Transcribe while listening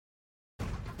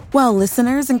Well,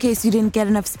 listeners, in case you didn't get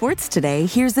enough sports today,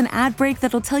 here's an ad break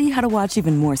that'll tell you how to watch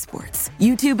even more sports.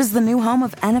 YouTube is the new home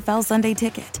of NFL Sunday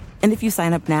Ticket. And if you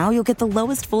sign up now, you'll get the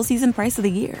lowest full season price of the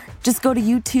year. Just go to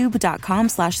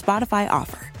youtube.com/Spotify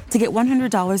offer to get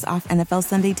 $100 off NFL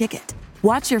Sunday Ticket.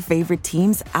 Watch your favorite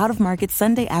teams' out-of-market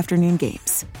Sunday afternoon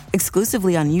games,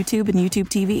 exclusively on YouTube and YouTube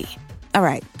TV. All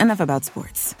right, enough about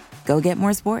sports. Go get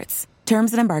more sports.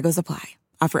 Terms and embargoes apply.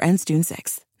 Offer ends June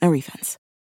 6th. No refunds.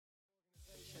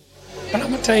 But I'm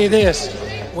going to tell you this,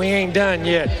 we ain't done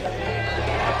yet.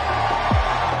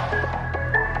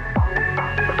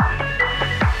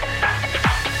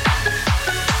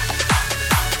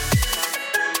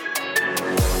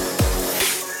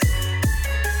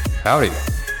 Howdy.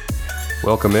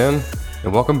 Welcome in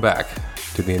and welcome back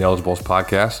to the Ineligibles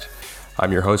podcast.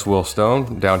 I'm your host, Will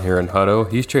Stone, down here in Hutto.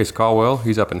 He's Chase Caldwell.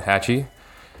 He's up in Hatchie.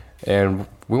 And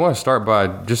we want to start by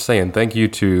just saying thank you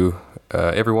to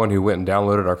everyone who went and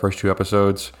downloaded our first two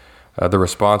episodes. The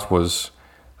response was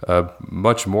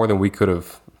much more than we could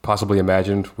have possibly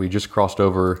imagined. We just crossed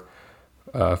over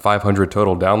 500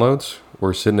 total downloads.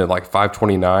 We're sitting at like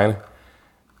 529.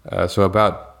 So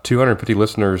about 250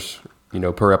 listeners,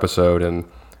 per episode. And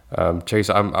Chase,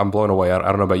 I'm blown away. I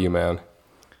don't know about you, man.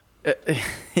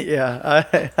 Yeah,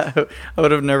 I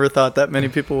would have never thought that many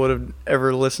people would have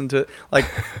ever listened to it. Like,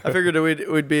 I figured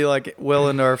we'd be like well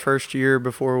into our first year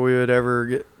before we would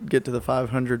ever get to the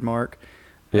 500 mark.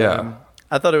 Yeah.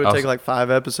 I thought it would take like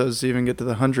 5 episodes to even get to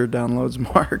the 100 downloads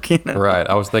mark. Right.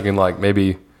 I was thinking like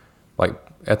maybe like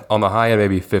on the high end,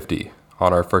 maybe 50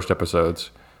 on our first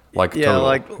episodes. Like, yeah,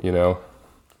 total,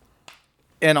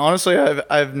 And honestly,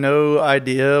 I have no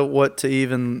idea what to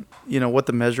even, what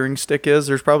the measuring stick is.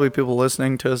 There's probably people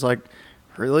listening to us like,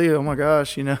 really? Oh my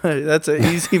gosh, that's an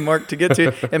easy mark to get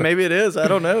to. And maybe it is. I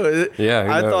don't know.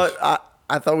 Yeah.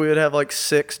 I thought we would have like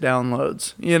 6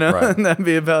 downloads, Right. and that'd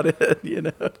be about it,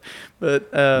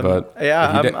 But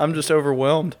yeah, I'm just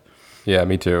overwhelmed. Yeah,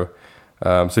 me too.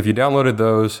 So if you downloaded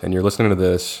those and you're listening to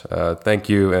this, thank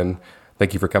you. And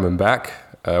thank you for coming back.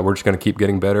 We're just going to keep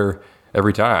getting better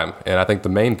every time. And I think the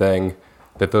main thing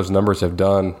that those numbers have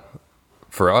done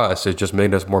for us is just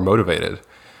made us more motivated.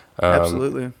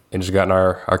 Absolutely. And just gotten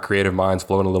our creative minds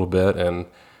flowing a little bit. And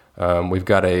we've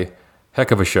got a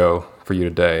heck of a show for you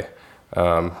today.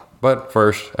 But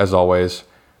first, as always,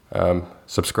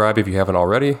 subscribe if you haven't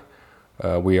already.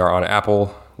 We are on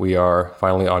Apple. We are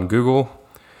finally on Google.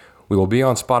 We will be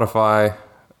on Spotify,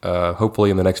 hopefully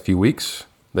in the next few weeks.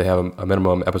 They have a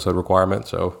minimum episode requirement,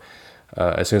 so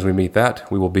as soon as we meet that,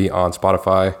 we will be on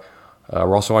Spotify.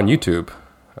 We're also on YouTube,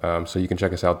 so you can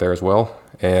check us out there as well.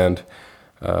 And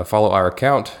follow our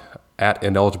account at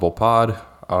IneligiblePod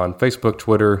on Facebook,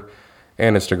 Twitter,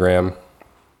 and Instagram.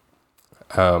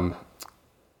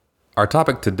 Our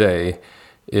topic today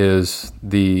is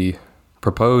the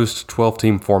proposed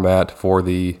 12-team format for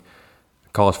the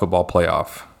college football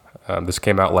playoff. This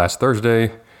came out last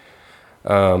Thursday.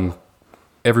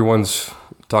 Everyone's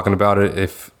talking about it.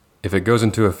 If it goes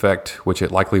into effect, which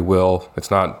it likely will, it's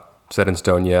not set in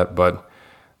stone yet, but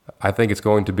I think it's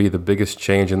going to be the biggest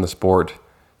change in the sport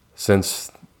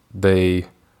since they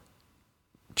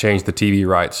changed the TV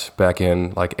rights back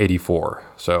in like '84.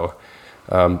 So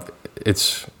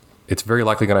it's very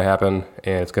likely going to happen,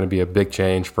 and it's going to be a big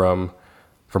change from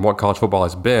what college football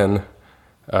has been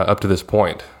up to this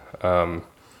point.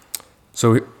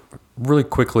 So really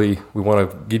quickly, we want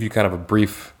to give you kind of a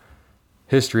brief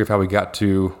history of how we got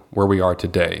to where we are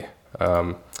today.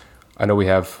 I know we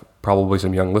have probably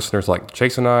some young listeners like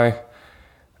Chase and I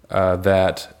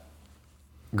that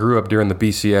grew up during the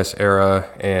BCS era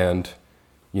and,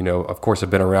 of course have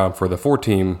been around for the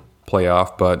 4-team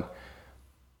playoff, but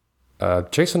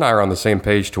Chase and I are on the same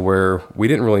page to where we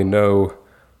didn't really know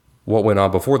what went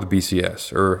on before the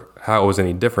BCS or how it was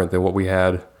any different than what we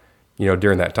had,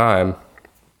 during that time.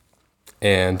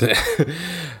 And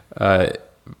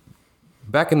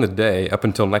back in the day, up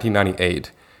until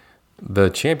 1998, the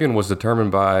champion was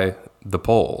determined by the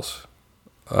polls.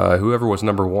 Whoever was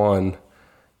number one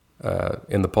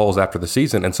in the polls after the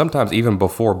season, and sometimes even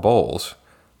before bowls,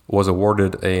 was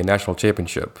awarded a national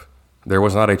championship. There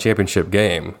was not a championship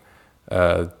game.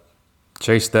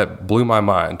 Chase, that blew my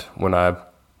mind when I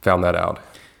found that out.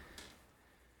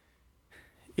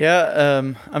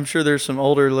 Yeah, I'm sure there's some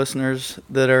older listeners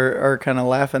that are kind of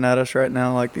laughing at us right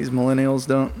now, like these millennials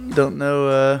don't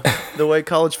know the way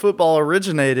college football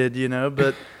originated,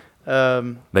 But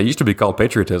they used to be called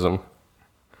patriotism.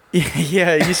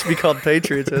 Yeah, it used to be called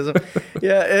patriotism.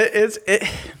 Yeah, it's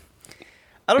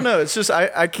I don't know. It's just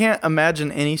I can't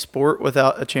imagine any sport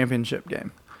without a championship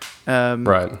game.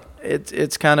 Right.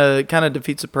 It's kind of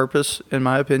defeats the purpose, in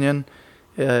my opinion.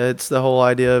 It's the whole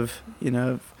idea of,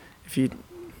 if you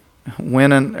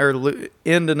win or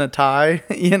end in a tie,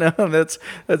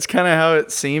 that's kind of how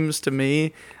it seems to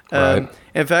me. Right.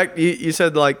 In fact, you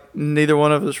said like neither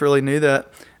one of us really knew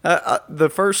that. The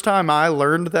first time I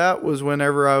learned that was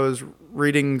whenever I was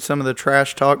reading some of the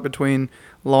trash talk between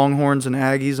Longhorns and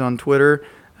Aggies on Twitter.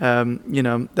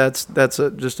 That's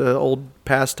just an old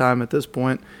pastime at this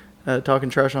point, talking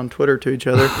trash on Twitter to each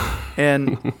other.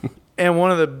 And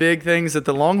one of the big things that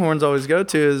the Longhorns always go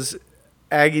to is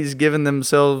Aggies giving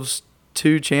themselves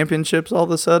 2 championships all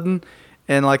of a sudden.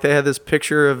 And like they had this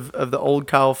picture of the old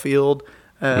Kyle Field.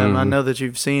 I know that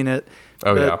you've seen it.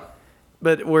 Oh, yeah.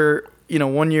 But we're,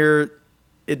 1 year,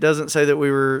 it doesn't say that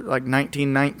we were like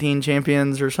 1919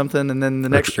 champions or something, and then the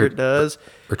next year it does.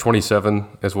 Or 27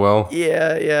 as well.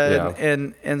 Yeah.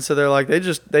 And so they're like, they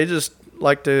just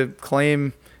like to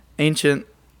claim ancient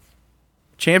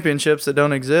championships that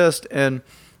don't exist. And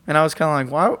I was kind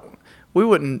of like, why? We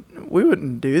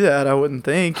wouldn't do that. I wouldn't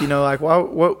think, like, why,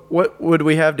 what would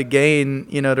we have to gain,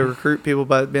 to recruit people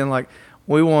by being like,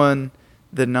 we won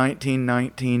the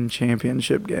 1919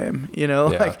 championship game,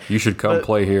 like you should come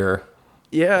play here.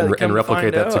 Yeah. And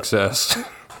replicate that success.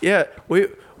 Yeah.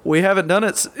 We haven't done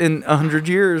it in 100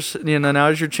 years.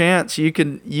 Now's your chance. You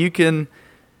can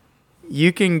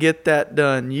get that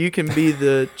done. You can be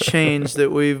the change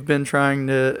that we've been trying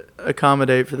to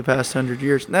accommodate for the past 100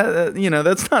 years.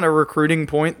 That's not a recruiting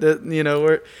point that,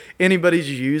 where anybody's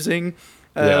using.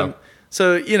 So,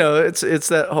 it's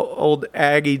that old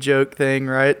Aggie joke thing,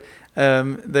 right?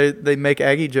 They make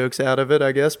Aggie jokes out of it,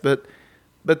 I guess. But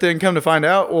then come to find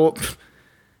out, well,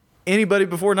 anybody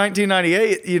before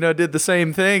 1998, did the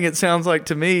same thing. It sounds like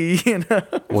to me,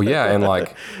 Well, yeah, and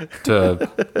like to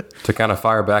kind of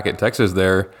fire back at Texas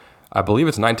there, I believe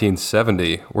it's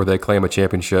 1970 where they claim a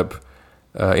championship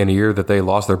in a year that they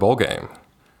lost their bowl game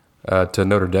to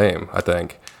Notre Dame, I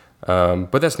think.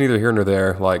 But that's neither here nor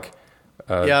there. Like,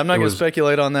 I'm not going to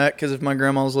speculate on that because if my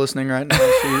grandma's listening right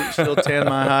now, she'll tan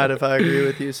my hide if I agree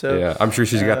with you. So yeah, I'm sure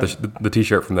she's got the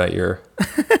T-shirt from that year.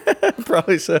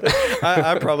 Probably so.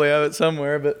 I probably have it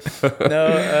somewhere, but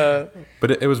no.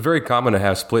 But it was very common to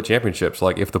have split championships.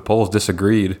 Like if the polls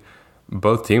disagreed,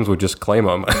 both teams would just claim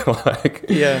them.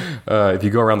 If you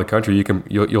go around the country,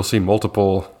 you'll see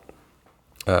multiple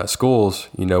schools,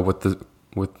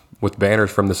 with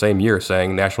banners from the same year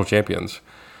saying national champions.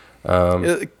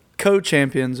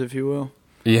 Co-champions, if you will.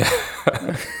 Yeah.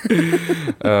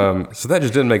 So that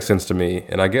just didn't make sense to me.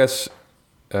 And I guess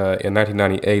in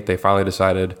 1998, they finally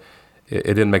decided it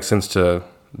didn't make sense to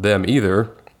them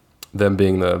either, them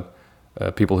being the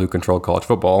people who control college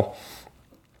football.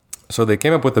 So they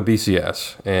came up with the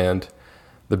BCS. And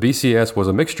the BCS was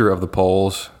a mixture of the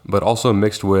polls, but also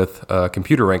mixed with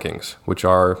computer rankings, which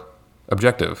are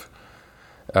objective.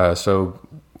 So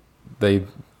they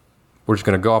were just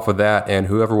going to go off of that, and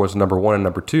whoever was number 1 and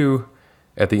number 2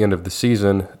 at the end of the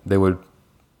season, they would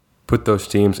put those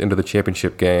teams into the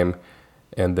championship game,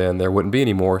 and then there wouldn't be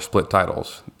any more split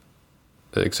titles,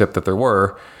 except that there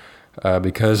were,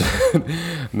 because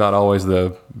not always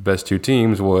the best 2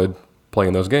 teams would play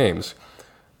in those games.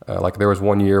 Like there was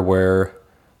one year where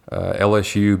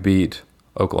LSU beat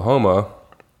Oklahoma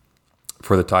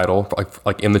for the title,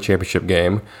 like in the championship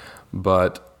game,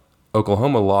 but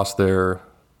Oklahoma lost the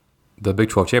Big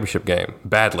 12 championship game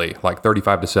badly, like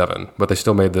 35-7, but they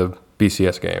still made the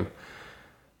BCS game.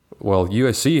 Well,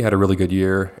 USC had a really good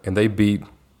year, and they beat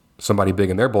somebody big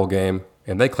in their bowl game,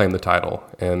 and they claimed the title.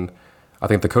 And I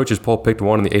think the coaches poll picked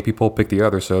one, and the AP poll picked the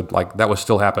other. So like that was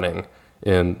still happening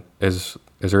in as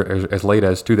late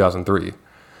as 2003,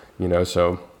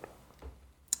 So,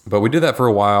 but we did that for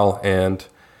a while, and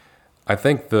I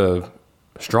think the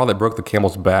straw that broke the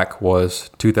camel's back was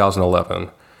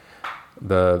 2011.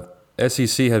 The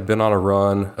SEC had been on a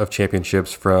run of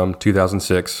championships from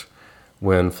 2006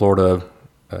 when Florida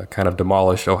kind of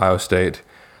demolished Ohio State.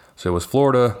 So it was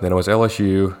Florida, then it was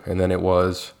LSU, and then it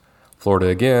was Florida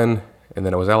again, and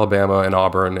then it was Alabama and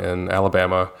Auburn and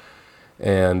Alabama.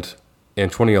 And in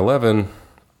 2011,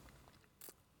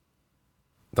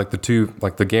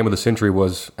 the game of the century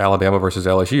was Alabama versus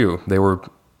LSU.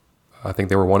 I think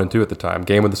they were 1-2 at the time,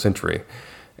 game of the century.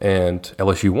 And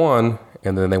LSU won,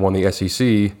 and then they won the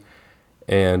SEC.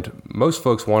 And most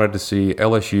folks wanted to see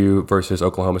LSU versus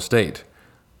Oklahoma State,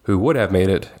 who would have made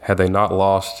it had they not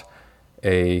lost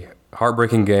a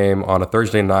heartbreaking game on a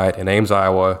Thursday night in Ames,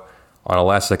 Iowa, on a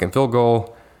last-second field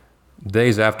goal,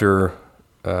 days after,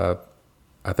 I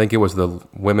think it was the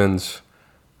women's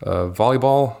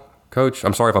volleyball coach.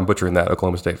 I'm sorry if I'm butchering that,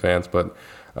 Oklahoma State fans, but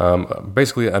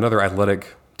basically another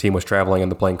athletic team was traveling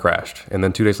and the plane crashed. And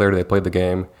then 2 days later they played the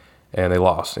game, and they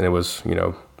lost, and it was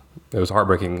a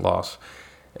heartbreaking loss,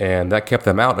 and that kept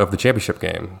them out of the championship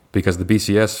game because the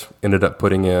BCS ended up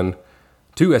putting in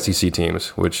 2 SEC teams,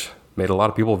 which made a lot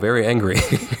of people very angry.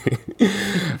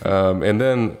 And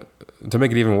then to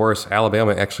make it even worse,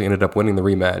 Alabama actually ended up winning the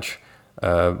rematch,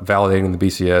 validating the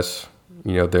BCS,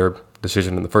 their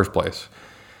decision in the first place.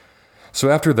 So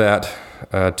after that,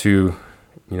 to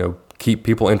keep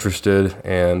people interested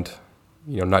and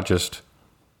not just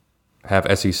have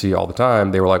SEC all the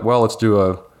time, they were like, well, let's do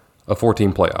a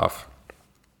 4-team playoff.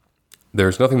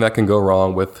 There's nothing that can go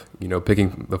wrong with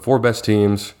picking the 4 best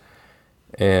teams,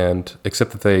 and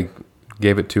except that they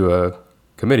gave it to a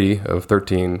committee of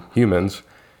 13 humans,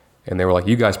 and they were like,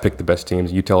 you guys pick the best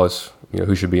teams, you tell us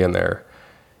who should be in there.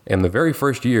 And the very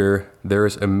first year,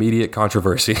 there's immediate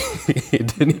controversy.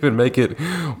 It didn't even make it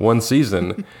one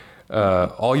season.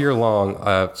 All year long,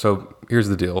 so here's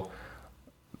the deal.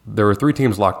 There were 3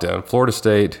 teams locked in: Florida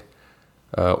State,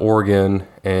 Oregon,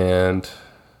 and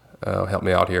help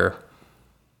me out here.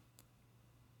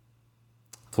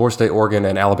 Florida State, Oregon,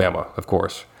 and Alabama, of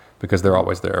course, because they're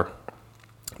always there.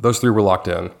 Those 3 were locked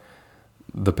in.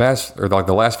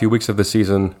 The last few weeks of the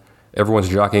season, everyone is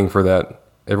jockeying for that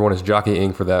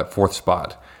 4th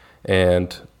spot.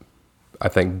 And I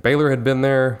think Baylor had been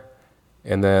there,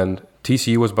 and then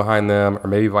TCU was behind them, or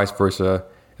maybe vice versa,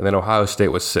 and then Ohio State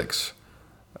was 6.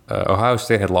 Ohio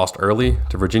State had lost early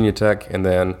to Virginia Tech, and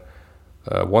then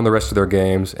won the rest of their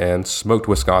games and smoked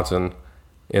Wisconsin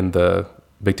in the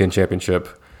Big Ten Championship.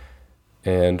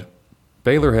 And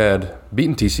Baylor had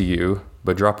beaten TCU,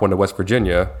 but dropped one to West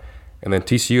Virginia, and then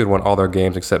TCU had won all their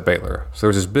games except Baylor. So there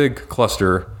was this big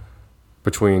cluster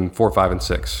between 4, 5, and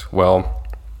 6. Well,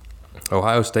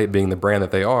 Ohio State, being the brand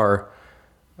that they are,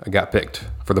 got picked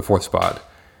for the 4th spot,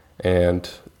 and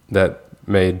that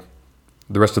made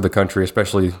the rest of the country,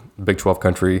 especially Big 12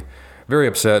 country, very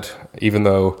upset, even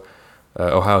though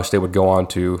Ohio State would go on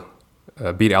to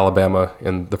beat Alabama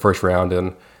in the first round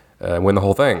and win the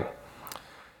whole thing.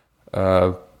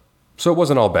 So it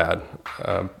wasn't all bad.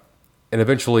 And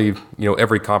eventually,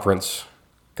 every conference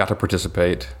got to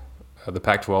participate. The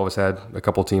Pac-12 has had a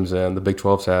couple teams in. The Big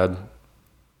 12's had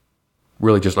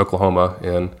really just Oklahoma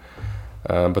in.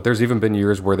 But there's even been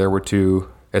years where there were 2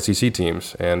 SEC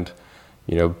teams. And,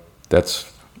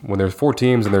 that's when there's 4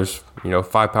 teams and there's,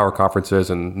 5 power conferences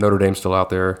and Notre Dame's still out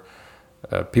there.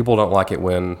 People don't like it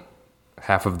when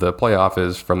half of the playoff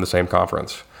is from the same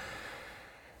conference.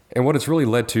 And what it's really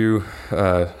led to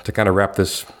kind of wrap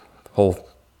this whole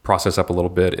process up a little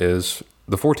bit, is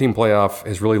the 4-team playoff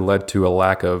has really led to a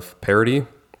lack of parity.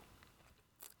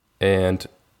 And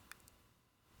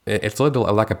it's led to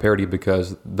a lack of parity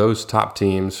because those top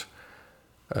teams,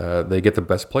 they get the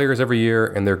best players every year,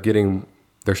 and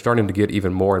they're starting to get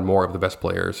even more and more of the best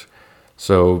players.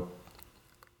 So,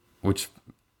 which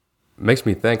makes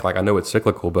me think, I know it's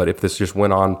cyclical, but if this just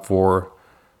went on for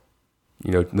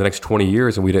the next 20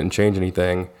 years and we didn't change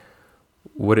anything,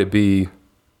 would it be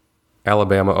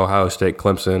Alabama, Ohio State,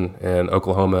 Clemson, and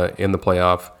Oklahoma in the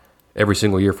playoff every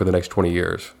single year for the next 20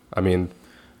 years? I mean,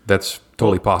 that's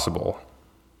totally possible.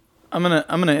 I'm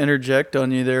gonna interject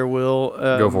on you there, Will.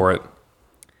 Go for it.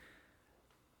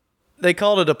 They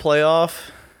called it a playoff.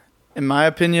 In my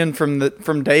opinion,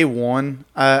 from day one,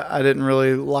 I didn't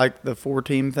really like the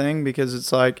 4-team thing, because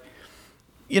it's like,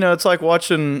 it's like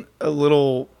watching a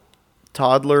little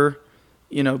toddler,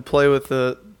 play with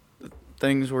the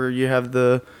things where you have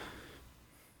the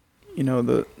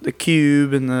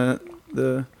cube and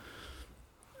the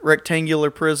rectangular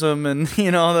prism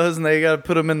and all those, and they got to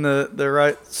put them in the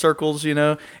right circles.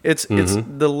 It's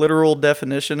the literal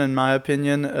definition, in my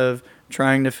opinion, of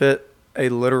trying to fit a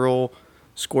literal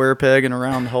square peg in a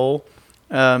round hole,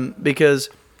 because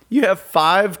you have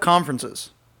 5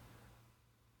 conferences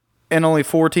and only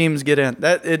 4 teams get in.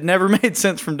 That it never made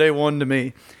sense from day one to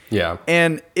me. Yeah.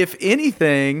 And if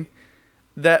anything,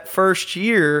 that first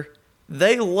year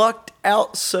they lucked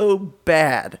out so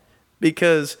bad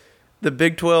because the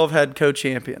Big 12 had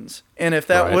co-champions. And if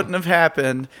that wouldn't have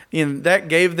happened, that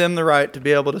gave them the right to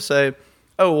be able to say,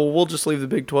 oh, well, we'll just leave the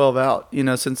Big 12 out,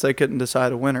 since they couldn't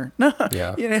decide a winner. No,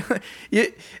 yeah.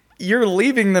 You're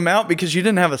leaving them out because you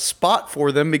didn't have a spot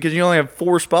for them, because you only have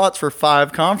 4 spots for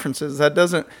 5 conferences. That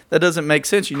doesn't make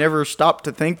sense. You never stop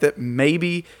to think that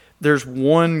maybe there's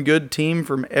one good team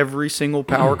from every single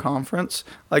power conference.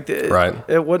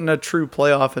 It wasn't a true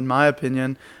playoff, in my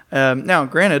opinion. Now,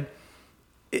 granted,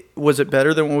 was it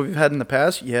better than what we've had in the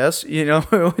past? Yes.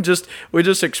 We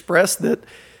just expressed that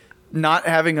not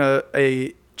having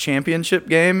a championship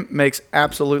game makes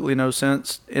absolutely no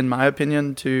sense, in my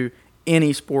opinion, to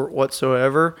any sport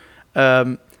whatsoever.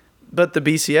 but the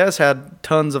BCS had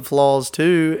tons of flaws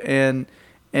too, and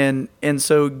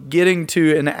so getting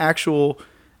to an actual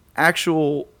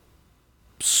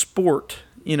sport,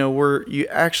 where you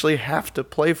actually have to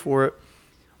play for it,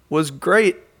 was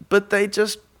great, but they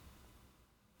just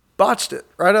botched it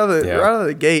right out of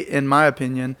the gate, in my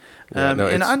opinion.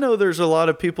 And I know there's a lot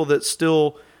of people that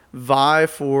still vie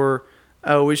for,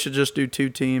 we should just do 2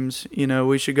 teams.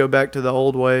 We should go back to the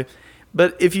old way.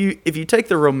 But if you take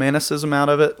the romanticism out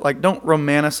of it, like, don't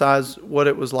romanticize what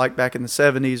it was like back in the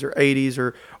 70s or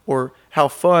 80s or how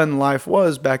fun life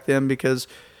was back then, because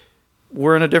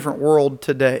we're in a different world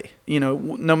today.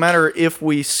 No matter if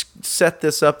we set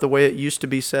this up the way it used to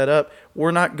be set up,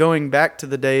 we're not going back to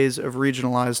the days of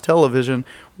regionalized television.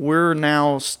 We're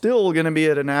now still going to be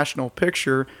at a national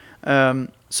picture.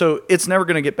 So it's never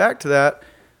going to get back to that.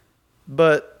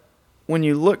 But when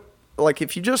you look, like,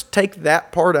 if you just take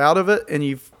that part out of it and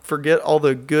you forget all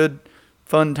the good,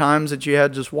 fun times that you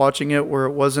had just watching it, where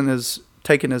it wasn't as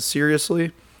taken as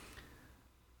seriously,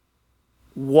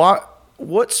 what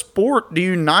sport do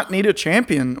you not need a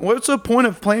champion? What's the point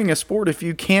of playing a sport if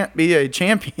you can't be a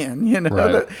champion?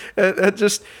 Right. That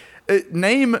just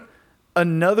name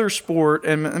another sport,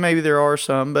 and maybe there are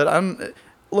some, but I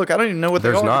don't even know what they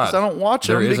are because I don't watch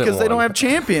them because they don't have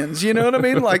champions. You know what I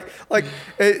mean?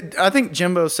 I think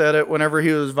Jimbo said it whenever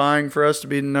he was vying for us to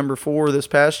be number 4 this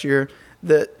past year,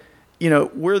 that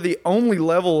we're the only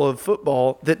level of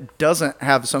football that doesn't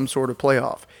have some sort of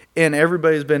playoff, and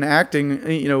everybody's been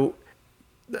acting.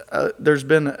 There's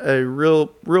been a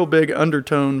real big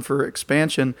undertone for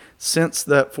expansion since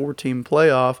that 4-team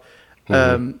playoff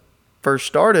first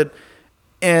started,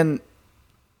 and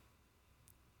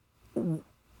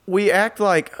we act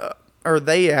like, or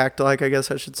they act like, I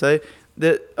guess I should say,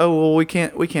 that we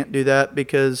can't do that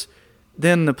because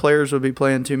then the players would be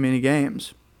playing too many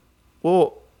games.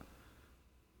 Well,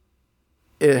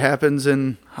 it happens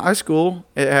in high school.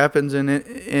 It happens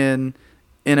in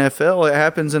NFL. It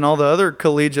happens in all the other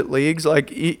collegiate leagues.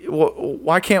 Like,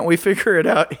 why can't we figure it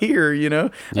out here?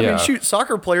 I mean, shoot,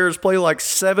 soccer players play like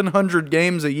 700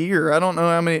 games a year. I don't know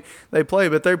how many they play,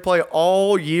 but they play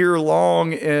all year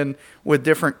long and with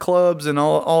different clubs and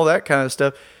all that kind of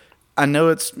stuff. I know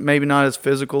it's maybe not as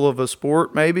physical of a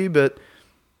sport, maybe, but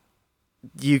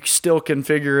you still can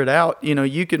figure it out.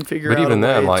 You can figure out a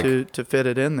way to fit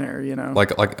it in there.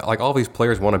 Like all these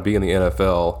players want to be in the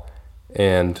NFL,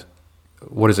 and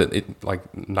what is it, like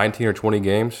 19 or 20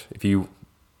 games that you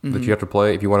have to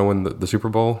play if you want to win the Super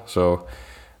Bowl. So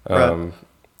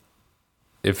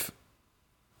if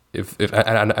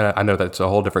I know that's a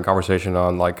whole different conversation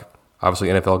on, like, obviously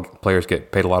NFL players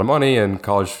get paid a lot of money and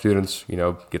college students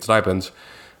get stipends,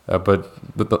 but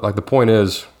the point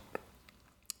is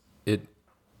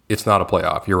it's not a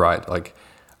playoff. You're right. Like,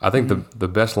 I think the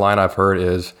best line I've heard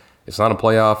is, it's not a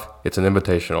playoff, it's an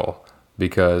invitational,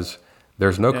 because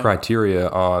there's no criteria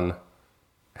on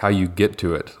how you get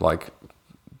to it. Like,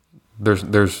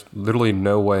 there's literally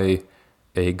no way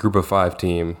a group of 5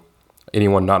 team,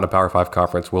 anyone not in a Power 5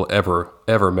 conference, will ever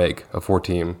make a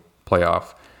 4-team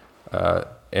playoff.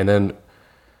 And then,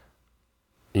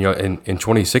 in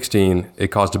 2016, it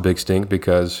caused a big stink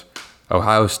because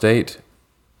Ohio State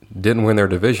didn't win their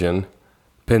division.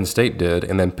 Penn State did,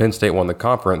 and then Penn State won the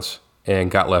conference and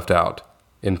got left out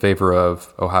in favor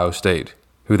of Ohio State,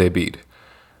 who they beat.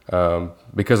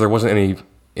 Because there wasn't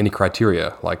any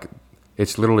criteria. Like,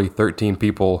 it's literally 13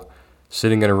 people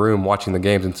sitting in a room watching the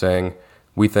games and saying,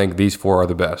 we think these 4 are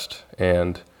the best.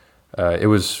 And it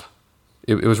was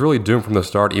really doomed from the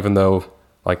start, even though,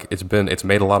 like, it's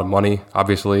made a lot of money,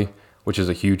 obviously, which is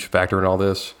a huge factor in all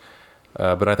this.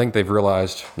 But I think they've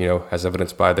realized, as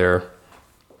evidenced by their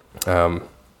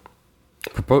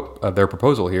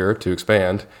proposal here to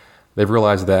expand, they've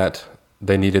realized that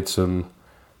they needed some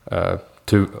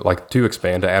to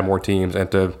expand, to add more teams,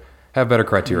 and to have better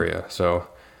criteria. So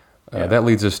that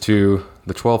leads us to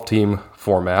the 12-team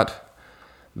format.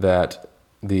 It's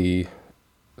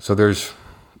a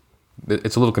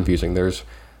little confusing. There's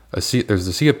the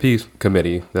CFP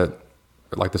committee, that,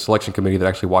 like, the selection committee that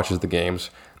actually watches the games.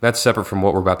 That's separate from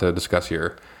what we're about to discuss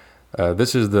here.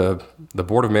 This is the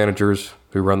board of managers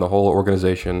who run the whole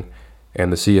organization,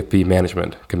 and the CFP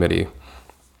management committee.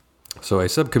 So a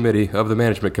subcommittee of the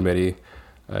management committee,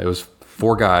 it was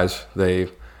 4 guys. They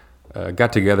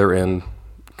got together and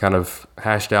kind of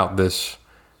hashed out this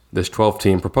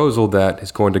 12-team proposal that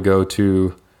is going to go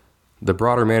to the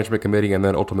broader management committee and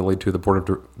then ultimately to the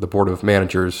board of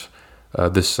managers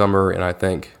this summer, and I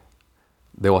think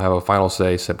they will have a final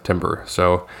say September.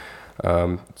 So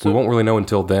we won't really know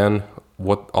until then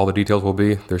what all the details will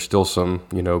be. There's still some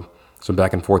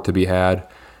back and forth to be had,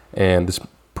 and this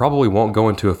probably won't go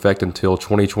into effect until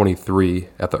 2023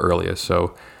 at the earliest.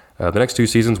 So the next 2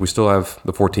 seasons, we still have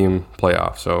the 4-team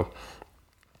playoff. So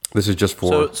this is just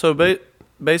for...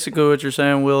 Basically what you're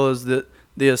saying, Will, is that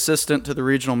the assistant to the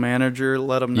regional manager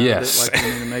let them know Yes. that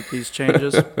we need to make these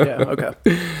changes? Yeah, okay.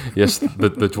 Yes, the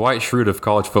Dwight Schrute of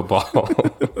college football.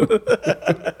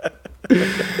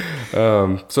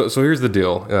 So here's the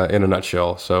deal in a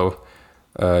nutshell. So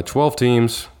 12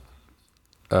 teams.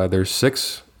 There's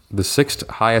the 6th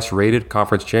highest rated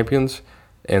conference champions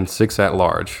and 6 at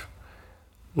large.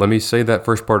 Let me say that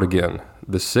first part again.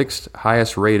 The 6th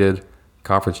highest rated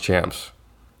conference champs.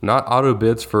 Not auto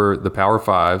bids for the Power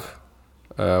 5.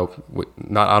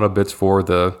 Not auto bids for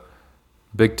the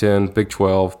Big 10, Big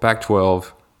 12,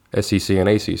 Pac-12, SEC, and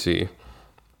ACC.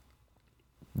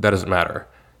 That doesn't matter.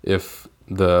 If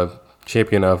the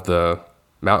champion of the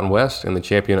Mountain West and the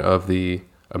champion of the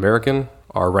American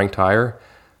are ranked higher,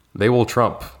 they will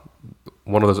trump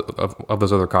one of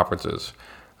those other conferences.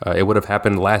 It would have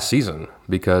happened last season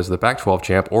because the Pac-12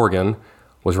 champ, Oregon,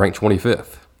 was ranked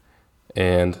 25th.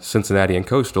 And Cincinnati and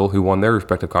Coastal, who won their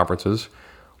respective conferences,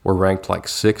 were ranked like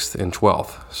 6th and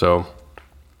 12th. So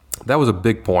that was a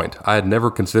big point. I had never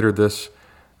considered this.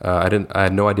 I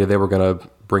had no idea they were going to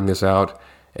bring this out,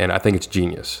 and I think it's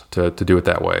genius to do it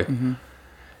that way. Mm-hmm.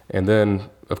 And then,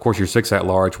 of course, your 6 at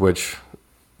large, which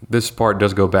this part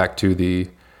does go back to the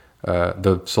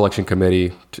selection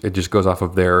committee. It just goes off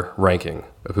of their ranking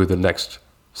of who the next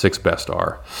 6 best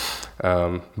are.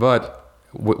 But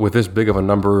with this big of a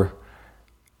number,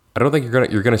 I don't think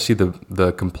you're gonna see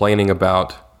the complaining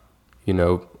about,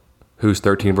 who's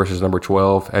 13 versus number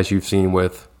 12, as you've seen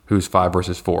with who's 5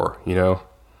 versus 4. Yeah.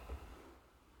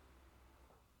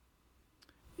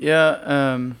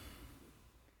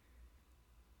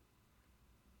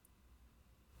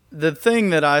 The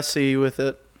thing that I see with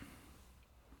it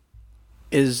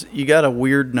is you got a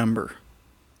weird number.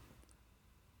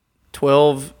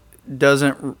 12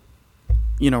 doesn't,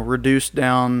 reduce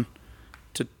down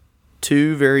to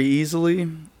 2 very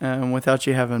easily without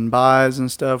you having buys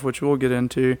and stuff, which we'll get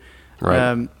into.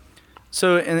 Right.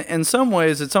 So in some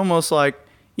ways, it's almost like,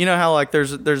 how like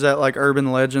there's that like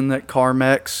urban legend that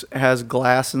Carmex has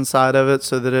glass inside of it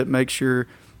so that it makes your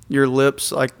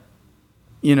lips like,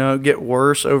 get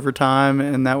worse over time,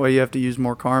 and that way you have to use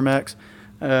more Carmex.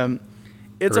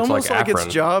 It's almost like it's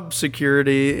job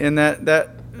security in that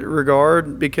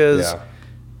regard because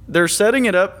they're setting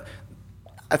it up.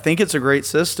 I think it's a great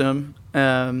system,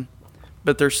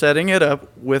 but they're setting it up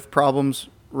with problems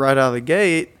right out of the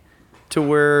gate to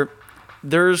where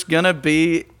there's going to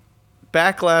be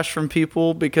backlash from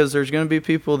people because there's going to be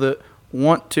people that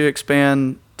want to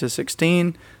expand to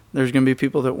 16. There's going to be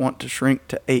people that want to shrink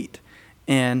to 8.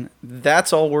 And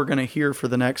that's all we're going to hear for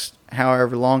the next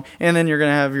however long. And then you're going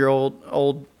to have your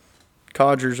old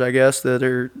codgers, I guess, that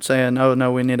are saying, oh,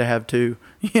 no, we need to have 2.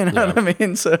 You know what I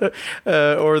mean? So,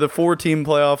 or the 4-team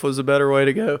playoff was a better way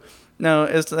to go. No,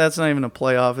 that's not even a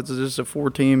playoff. It's just a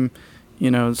 4-team,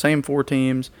 same 4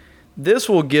 teams. This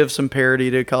will give some parity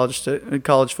to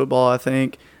college football, I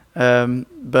think.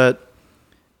 But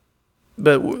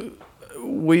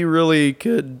we really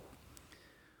could...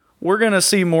 We're going to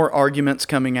see more arguments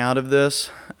coming out of this.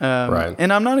 Right.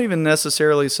 And I'm not even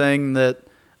necessarily saying that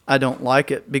I don't like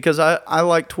it because I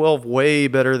like 12 way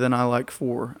better than I like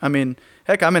 4. I mean,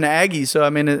 heck, I'm an Aggie, so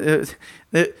I mean, this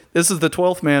is the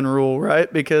 12th man rule,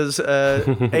 right? Because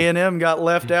A&M got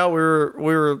left out. We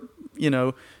were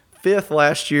 5th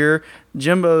last year.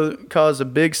 Jimbo caused a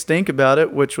big stink about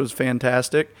it, which was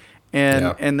fantastic.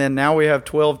 And then now we have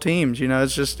 12 teams.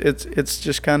 It's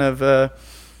just kind of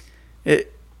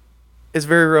it's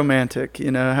very romantic,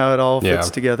 how it all fits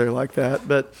together like that.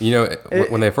 But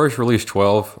when they first released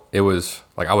 12, it was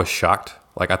like I was shocked.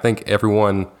 Like I think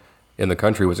everyone in the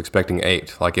country was expecting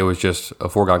 8. Like it was just a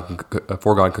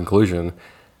foregone conclusion.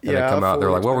 And they come out,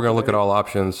 they're like, well, we're going to look at all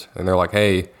options, and they're like,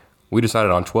 hey, we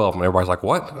decided on 12, and everybody's like,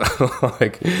 what?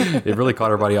 Like it really caught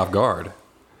everybody off guard.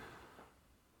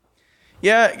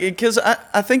 Yeah, because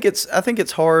I think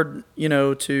it's hard,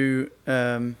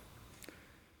 to.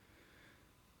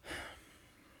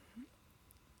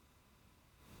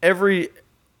 Every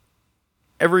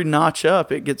notch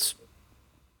up, it gets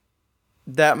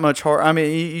that much hard. I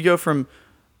mean, you go from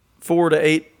 4 to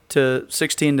 8 to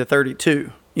 16 to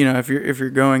 32. If you're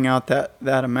going out that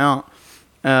amount.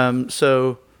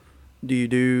 So, do you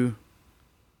do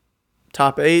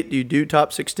top 8? Do you do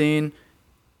top 16?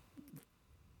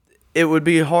 It would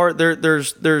be hard.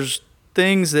 There's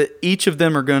things that each of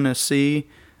them are going to see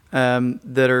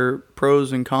that are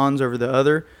pros and cons over the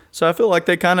other. So I feel like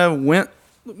they kind of went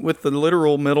with the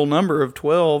literal middle number of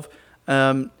 12.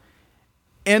 And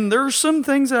And there's some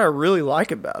things that I really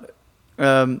like about it.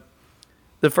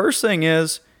 The first thing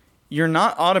is you're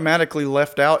not automatically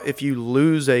left out if you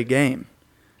lose a game.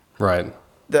 Right.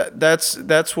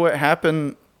 That's what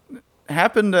happened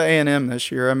to A&M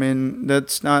this year. I mean,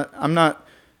 I'm not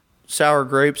sour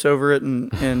grapes over it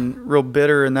and real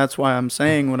bitter, and that's why I'm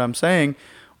saying what I'm saying.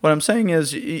 What I'm saying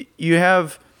is we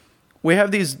have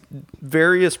these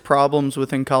various problems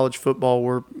within college football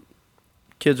where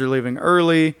kids are leaving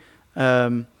early,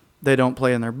 they don't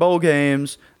play in their bowl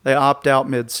games, they opt out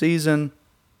mid-season,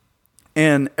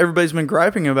 and everybody's been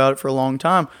griping about it for a long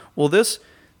time. Well, this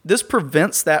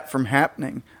prevents that from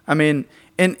happening. I mean,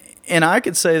 and I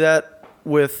could say that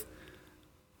with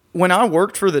when I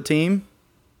worked for the team,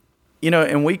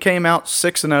 and we came out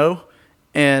 6-0,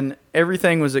 and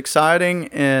everything was exciting,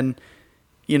 and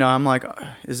I'm like,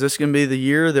 is this going to be the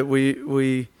year that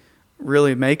we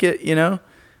really make it?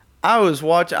 I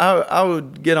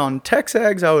would get on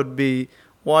TexAgs. I would be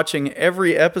watching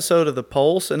every episode of The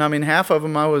Pulse, and I mean, half of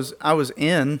them I was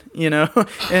in,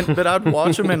 but I'd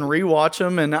watch them and rewatch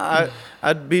them, and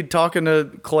I'd be talking to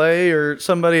Clay or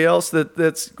somebody else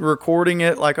that's recording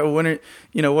it, like, oh, what are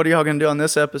y'all gonna do on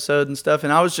this episode and stuff,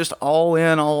 and I was just all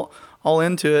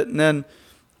into it, and then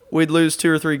we'd lose 2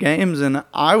 or 3 games, and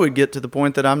I would get to the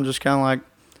point that I'm just kind of like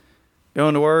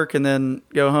going to work and then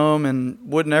go home and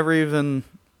would never even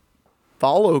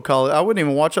follow college. I wouldn't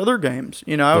even watch other games.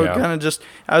 I would kind of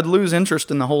I'd lose interest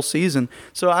in the whole season.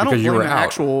 So I don't blame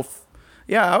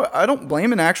I don't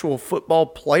blame an actual football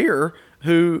player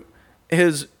who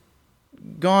has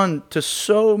gone to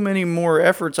so many more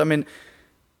efforts. I mean,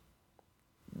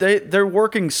 they're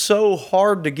working so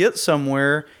hard to get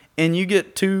somewhere, and you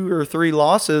get 2 or 3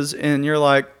 losses, and you're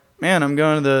like, man, I'm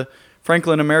going to the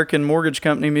Franklin American Mortgage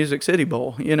Company Music City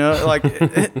Bowl.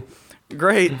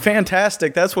 Great,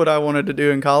 fantastic. That's what I wanted to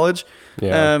do in college.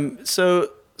 Yeah. So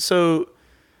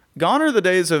gone are the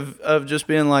days of just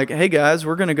being like, hey guys,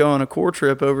 we're going to go on a core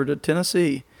trip over to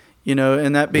Tennessee,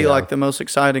 and that be like the most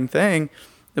exciting thing.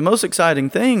 The most exciting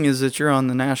thing is that you're on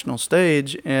the national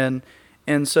stage, and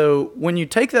so when you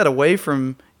take that away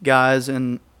from guys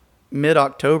in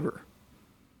mid-October,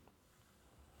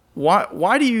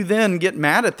 why do you then get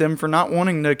mad at them for not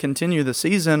wanting to continue the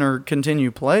season or continue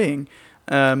playing?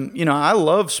 I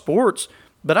love sports,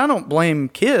 but I don't blame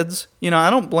kids. I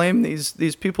don't blame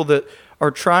these people that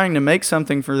are trying to make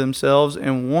something for themselves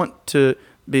and want to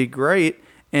be great,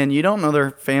 and you don't know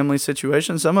their family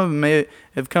situation. Some of them may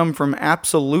have come from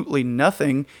absolutely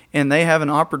nothing, and they have an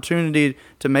opportunity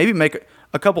to maybe make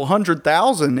a couple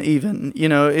 $100,000 even,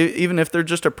 even if they're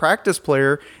just a practice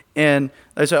player, and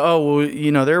they say, oh,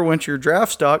 well, there went your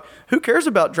draft stock. Who cares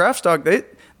about draft stock?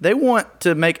 They want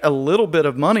to make a little bit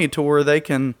of money to where they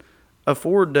can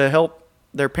afford to help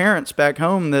their parents back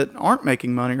home that aren't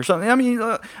making money or something. I mean,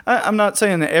 I'm not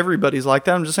saying that everybody's like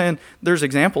that. I'm just saying there's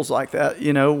examples like that,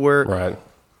 where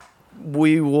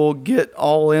we will get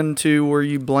all into where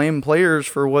you blame players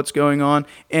for what's going on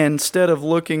instead of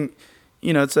looking,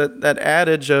 it's that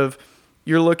adage of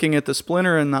you're looking at the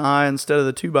splinter in the eye instead of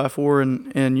the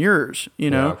 2x4 in yours,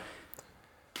 Yeah.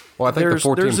 Well, I think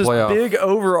there's this big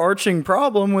overarching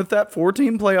problem with that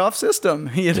 14 playoff system.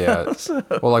 Yeah. So.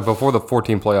 Well, like before the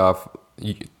 14 playoff,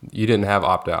 you didn't have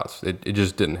opt-outs. It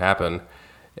just didn't happen.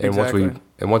 And exactly.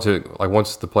 once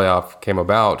the playoff came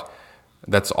about,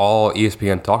 that's all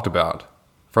ESPN talked about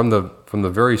from the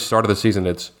very start of the season.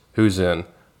 It's who's in,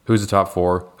 who's the top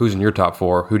 4, who's in your top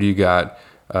 4, who do you got?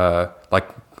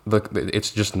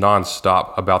 It's just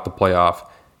nonstop about the playoff,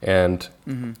 and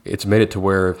it's made it to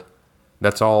where.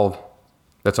 That's all.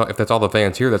 If that's all the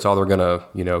fans hear, that's all they're gonna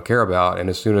care about. And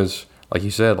as soon as, like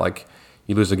you said, like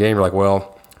you lose the game, you're like,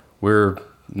 well, we're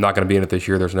not gonna be in it this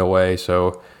year. There's no way.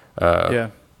 So,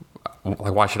 like,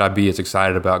 why should I be as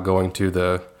excited about going to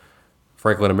the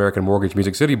Franklin American Mortgage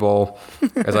Music City Bowl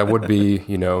as I would be,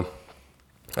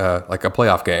 like a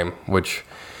playoff game? Which,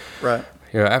 right?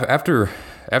 After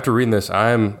reading this,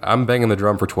 I'm banging the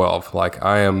drum for 12. Like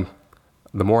I am.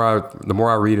 The more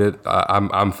I read it,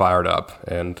 I'm fired up,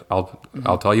 and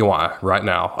I'll tell you why right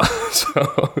now.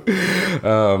 So,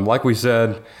 like we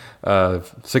said,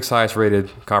 6 highest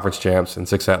rated conference champs and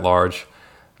 6 at large.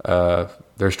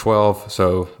 There's 12,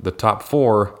 so the top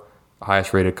 4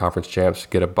 highest rated conference champs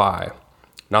get a bye,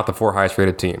 not the 4 highest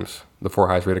rated teams, the 4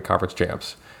 highest rated conference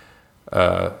champs.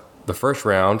 The first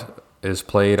round is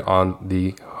played on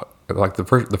the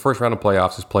first round of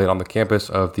playoffs is played on the campus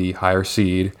of the higher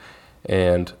seed.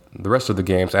 And the rest of the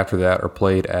games after that are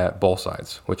played at bowl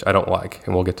sites, which I don't like,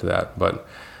 and we'll get to that. But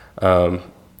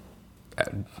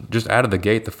just out of the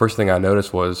gate, the first thing I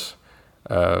noticed was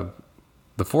the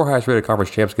the 4 highest rated conference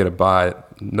champs get a bye.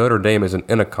 Notre Dame isn't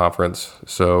in a conference,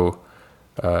 so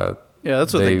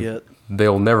that's what they get.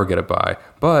 They'll never get a bye.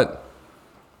 But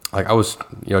like I was,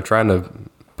 trying to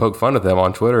poke fun at them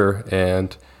on Twitter,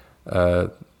 and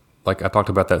like I talked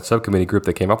about that subcommittee group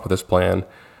that came up with this plan.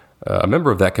 A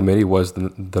member of that committee was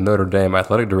the Notre Dame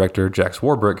athletic director, Jack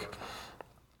Swarbrick,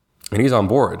 and he's on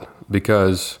board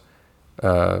because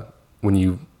when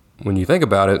you think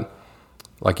about it,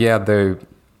 like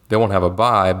they won't have a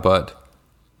bye, but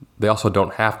they also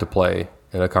don't have to play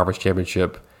in a conference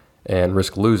championship and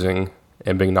risk losing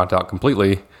and being knocked out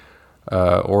completely,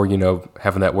 or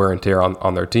having that wear and tear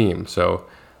on their team. So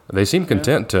they seem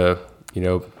content to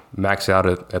max out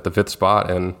at the 5th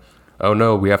spot, and oh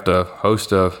no, we have to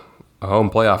host a home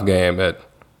playoff game at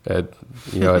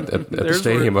the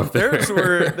stadium up there. There's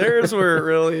where it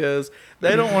really is.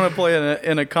 They don't want to play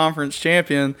in a conference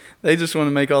champion. They just want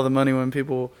to make all the money when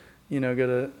people go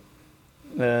to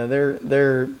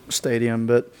their stadium.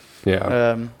 But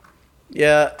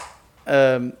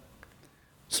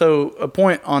so a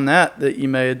point on that you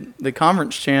made, the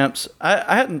conference champs,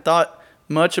 I hadn't thought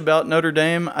much about Notre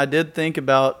Dame. I did think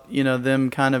about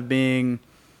them kind of being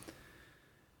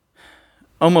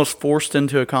almost forced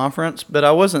into a conference, but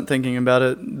I wasn't thinking about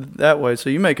it that way. So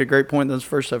you make a great point. That's the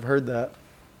first I've heard that.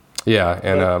 Yeah,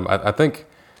 and I think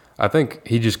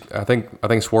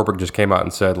Swarbrick just came out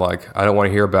and said, like, I don't want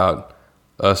to hear about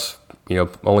us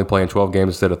only playing 12 games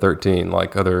instead of 13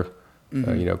 like other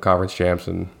conference champs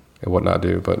and whatnot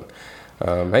do. But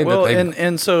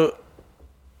hey, so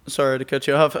sorry to cut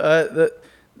you off. That's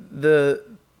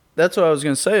what I was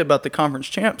going to say about the conference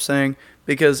champs thing,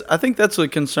 because I think that's a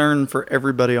concern for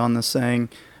everybody on this thing,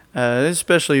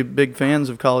 especially big fans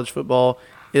of college football,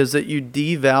 is that you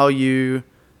devalue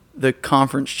the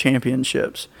conference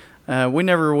championships. We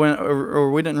never went,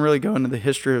 or we didn't really go into the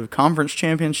history of conference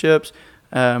championships.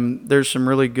 There's some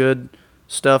really good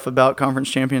stuff about conference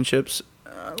championships.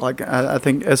 Like I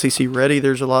think SEC Ready,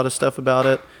 there's a lot of stuff about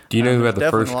it. Do you know who had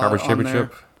the first conference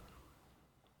championship?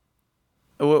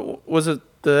 Was it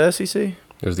the SEC?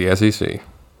 It was the SEC.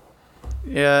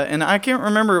 Yeah, and I can't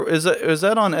remember. Is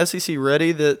that on SEC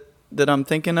Ready that I'm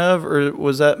thinking of, or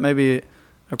was that maybe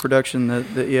a production that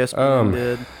ESPN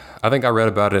did? I think I read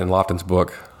about it in Lofton's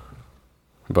book,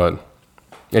 but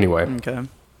anyway. Okay.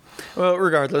 Well,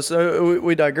 regardless,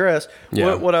 we digress.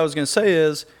 Yeah. What I was going to say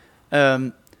is,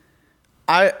 I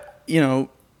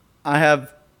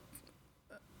have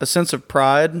a sense of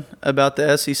pride about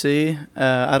the SEC.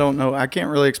 I don't know. I can't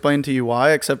really explain to you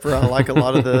why, except for I like a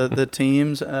lot of the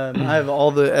teams. I have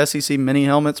all the SEC mini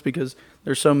helmets because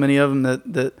there's so many of them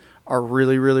that are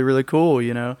really, really, really cool,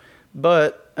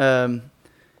 But the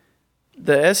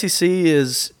SEC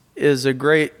is a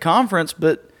great conference,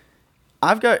 but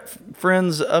I've got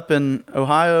friends up in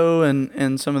Ohio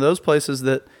and some of those places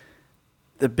that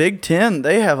the Big Ten,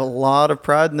 they have a lot of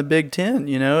pride in the Big Ten,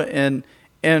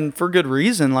 and for good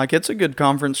reason. Like, it's a good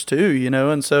conference too,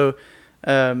 and so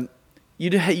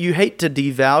you hate to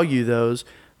devalue those.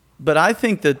 But I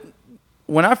think that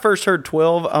when I first heard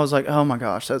 12, I was like, oh my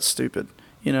gosh, that's stupid.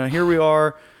 Here we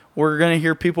are. We're going to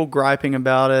hear people griping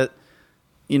about it,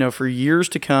 for years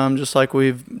to come, just like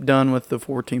we've done with the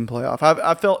 4-team playoff.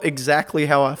 I felt exactly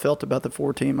how I felt about the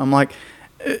 4-team. I'm like,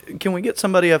 can we get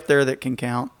somebody up there that can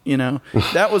count?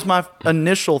 That was my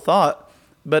initial thought.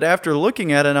 But after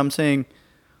looking at it, I'm saying,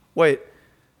 wait,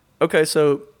 okay,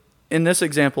 so in this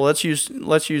example, let's use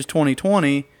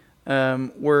 2020,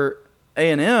 where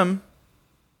A&M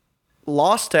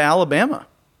lost to Alabama,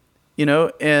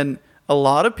 and a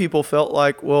lot of people felt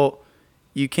like, well,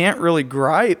 you can't really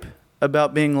gripe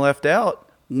about being left out,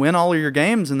 win all of your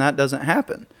games, and that doesn't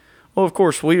happen. Well, of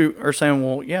course, we are saying,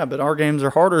 well, yeah, but our games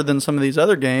are harder than some of these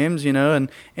other games,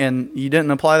 and you didn't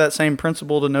apply that same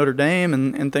principle to Notre Dame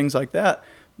and things like that.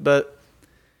 But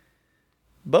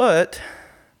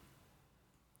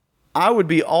I would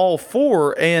be all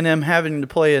for A&M having to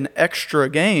play an extra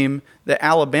game that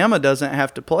Alabama doesn't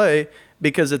have to play,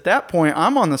 because at that point,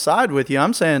 I'm on the side with you.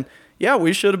 I'm saying, yeah,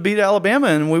 we should have beat Alabama,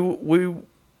 and we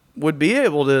would be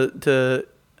able to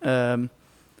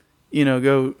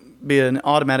go be an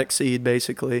automatic seed,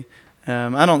 basically.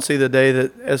 I don't see the day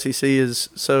that SEC is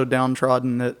so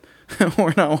downtrodden that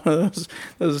we're not one of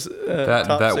those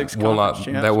top six conference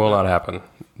champs. That will not happen.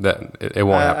 It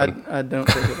won't happen. I don't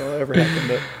think it'll ever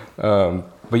happen.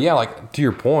 But yeah, like to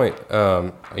your point,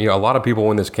 a lot of people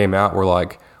when this came out were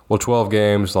like, well, 12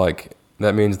 games, like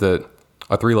that means that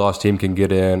a 3-loss team can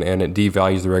get in and it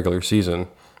devalues the regular season.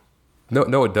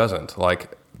 No, it doesn't.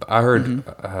 Like I heard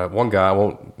one guy, I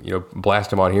won't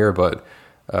blast him on here, but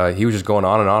he was just going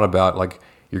on and on about like,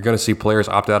 you're going to see players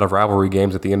opt out of rivalry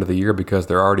games at the end of the year because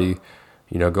they're already,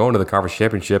 going to the conference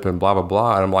championship and blah, blah,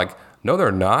 blah. And I'm like, no,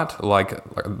 they're not. They're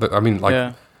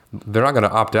not going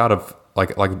to opt out of,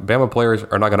 like Bama players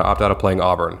are not going to opt out of playing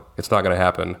Auburn. It's not going to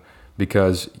happen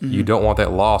because you don't want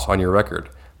that loss on your record.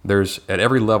 There's, at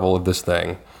every level of this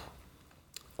thing,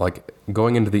 like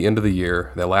going into the end of the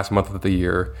year, that last month of the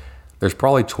year, there's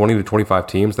probably 20 to 25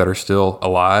 teams that are still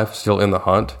alive, still in the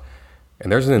hunt.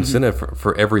 And there's an incentive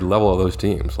for every level of those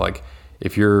teams. Like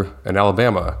if you're in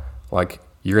Alabama, like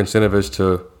your incentive is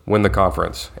to win the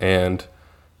conference and,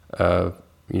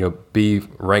 be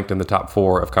ranked in the top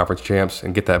 4 of conference champs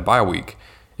and get that bye week.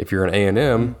 If you're an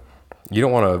A&M, you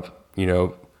don't want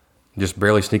to, just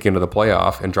barely sneak into the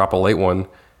playoff and drop a late one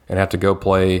and have to go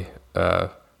play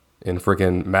in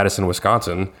freaking Madison,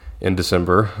 Wisconsin in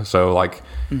December. So like,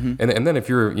 and then if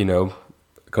you're,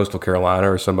 Coastal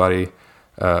Carolina or somebody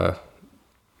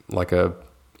like a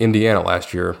Indiana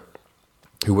last year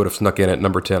who would have snuck in at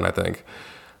number 10, I think,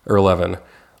 or 11,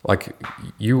 like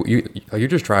you're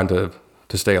just trying to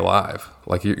stay alive.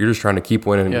 Like you're just trying to keep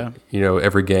winning,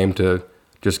 every game to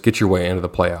just get your way into the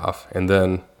playoff. And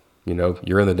then,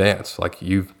 you're in the dance. Like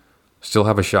you still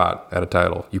have a shot at a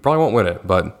title. You probably won't win it,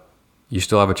 but you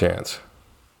still have a chance.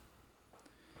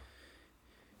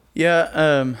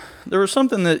 Yeah, there was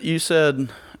something that you said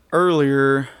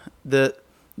earlier that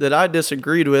I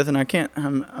disagreed with, and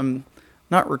I'm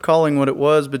not recalling what it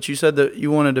was, but you said that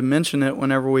you wanted to mention it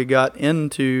whenever we got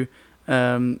into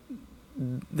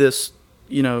this,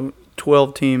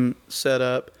 12-team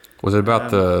setup. Was it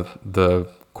about the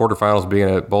quarterfinals being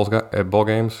at bowl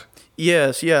games?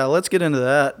 Yes, yeah. Let's get into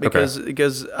that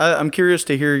because I'm curious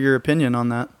to hear your opinion on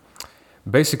that.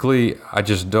 Basically, I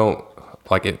just don't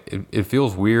like it. It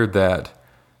feels weird that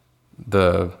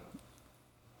the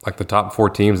top 4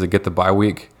 teams that get the bye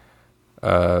week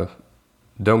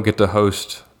don't get to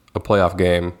host a playoff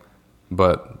game,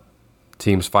 but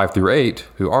teams 5 through 8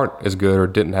 who aren't as good or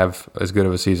didn't have as good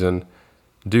of a season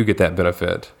do get that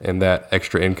benefit and that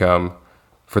extra income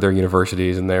for their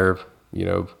universities and their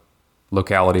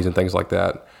localities and things like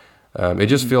that. It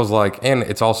just feels like, and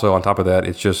it's also on top of that,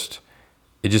 it just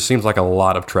seems like a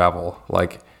lot of travel.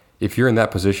 Like if you're in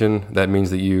that position, that means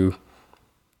that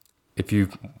if you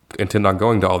intend on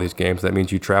going to all these games, that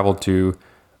means you travel to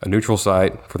a neutral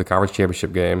site for the conference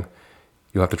championship game.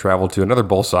 You'll have to travel to another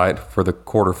bowl site for the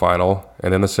quarterfinal,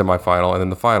 and then the semifinal, and then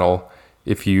the final,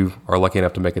 if you are lucky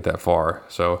enough to make it that far.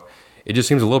 So it just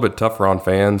seems a little bit tougher on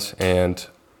fans. And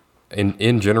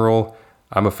in general,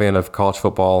 I'm a fan of college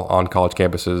football on college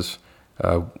campuses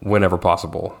whenever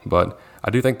possible. But I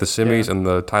do think the semis and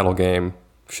the title game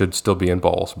should still be in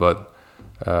bowls. But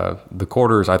the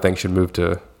quarters, I think, should move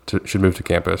to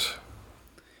campus.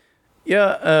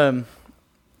 Yeah,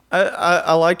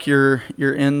 I like your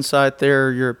insight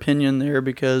there, your opinion there,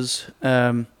 because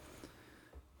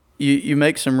you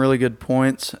make some really good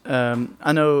points.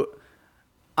 I know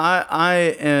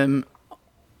I am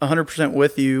 100%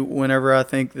 with you whenever I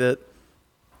think that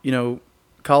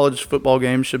college football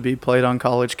games should be played on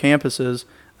college campuses.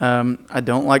 I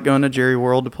don't like going to Jerry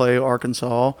World to play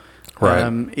Arkansas.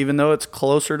 Right. Even though it's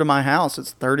closer to my house,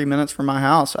 it's 30 minutes from my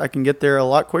house. I can get there a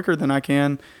lot quicker than I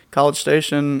can College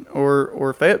Station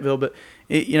or Fayetteville. But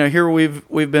here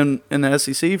we've been in the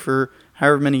SEC for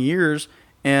however many years,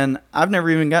 and I've never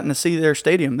even gotten to see their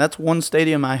stadium. That's one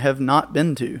stadium I have not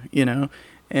been to,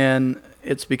 and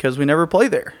it's because we never play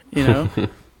there,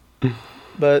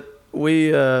 But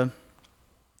we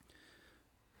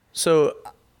so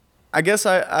I guess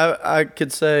I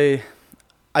could say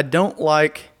I don't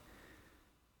like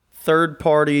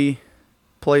third-party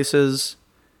places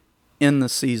in the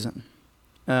season.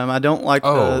 I don't like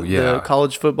the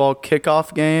college football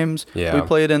kickoff games. Yeah. We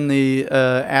played in the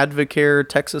Advocare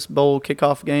Texas Bowl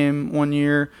kickoff game one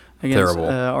year against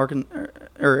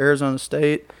Arizona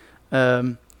State.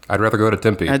 I'd rather go to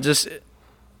Tempe. I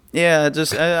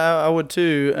would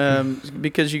too,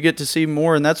 because you get to see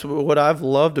more, and that's what I've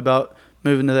loved about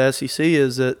moving to the SEC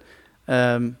is that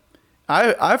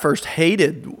I first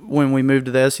hated when we moved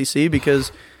to the SEC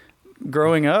because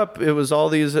growing up it was all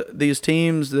these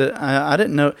teams that I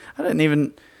didn't know. I didn't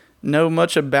even know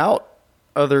much about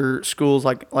other schools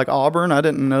like Auburn. I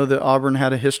didn't know that Auburn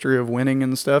had a history of winning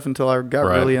and stuff until I got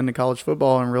really into college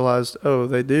football and realized, oh,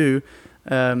 they do.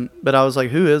 But I was like,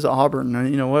 who is Auburn?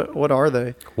 And, what are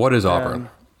they? What is Auburn?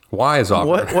 Why is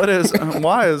Auburn?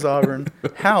 Why is Auburn?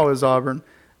 How is Auburn?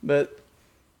 But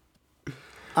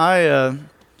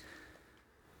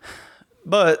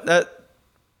but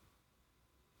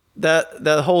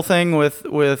that whole thing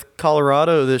with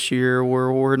Colorado this year,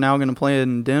 where we're now going to play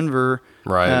in Denver,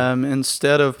 right?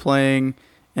 Instead of playing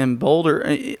and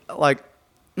Boulder. Like,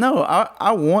 no,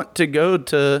 I want to go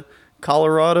to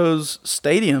Colorado's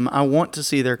stadium. I want to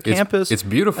see their campus. It's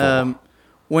beautiful.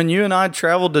 When you and I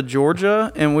traveled to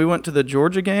Georgia and we went to the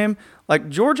Georgia game, like,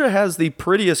 Georgia has the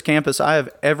prettiest campus I have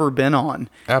ever been on.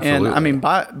 Absolutely. And I mean,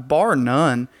 bar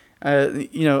none.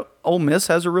 Ole Miss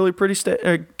has a really pretty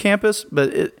campus,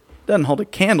 but it doesn't hold a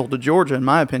candle to Georgia, in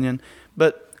my opinion.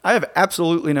 But I have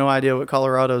absolutely no idea what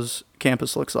Colorado's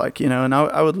campus looks like, and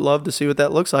I would love to see what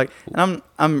that looks like. And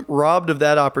I'm robbed of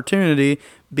that opportunity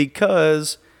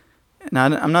because, and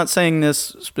I'm not saying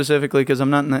this specifically because I'm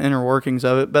not in the inner workings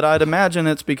of it, but I'd imagine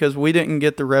it's because we didn't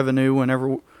get the revenue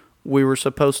whenever we were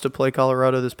supposed to play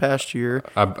Colorado this past year.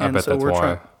 I bet that's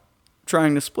why.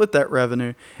 Trying to split that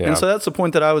revenue. Yeah. And so that's the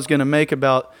point that I was going to make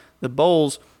about the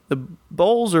bowls. The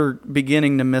bowls are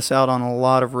beginning to miss out on a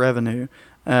lot of revenue.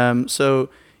 So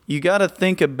you got to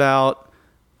think about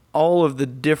all of the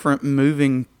different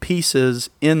moving pieces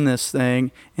in this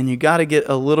thing, and you got to get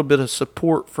a little bit of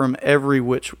support from every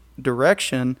which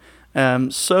direction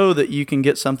so that you can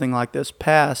get something like this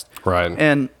passed. Right.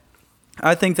 And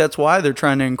I think that's why they're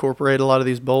trying to incorporate a lot of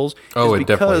these bowls. Oh, it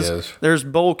definitely is. There's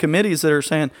bowl committees that are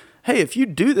saying, hey, if you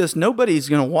do this, nobody's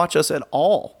going to watch us at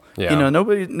all. Yeah.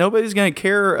 Nobody's going to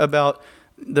care about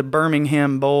the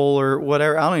Birmingham Bowl or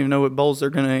whatever. I don't even know what bowls they're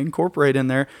going to incorporate in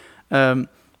there.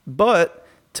 But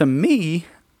to me,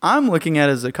 I'm looking at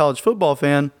it as a college football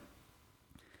fan.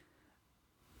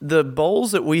 The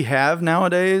bowls that we have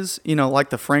nowadays,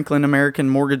 like the Franklin American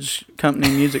Mortgage Company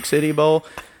Music City Bowl,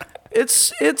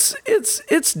 it's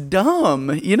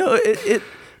dumb. It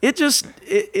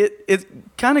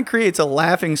kind of creates a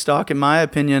laughing stock, in my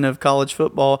opinion, of college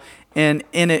football, and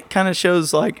it kind of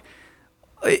shows like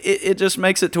it just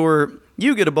makes it to where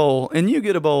you get a bowl and you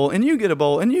get a bowl and you get a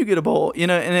bowl and you get a bowl,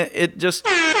 and it just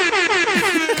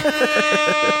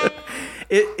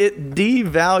it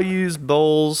devalues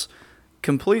bowls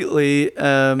completely.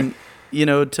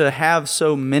 To have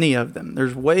so many of them,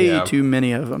 there's way too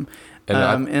many of them.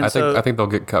 And I think they'll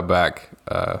get cut back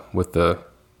with the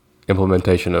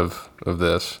implementation of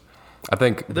this. I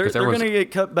think they're going to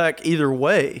get cut back either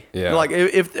way. Yeah. Like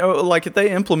if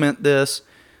they implement this,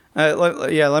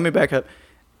 let me back up.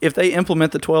 If they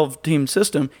implement the 12-team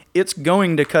system, it's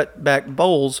going to cut back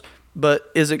bowls,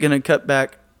 but is it going to cut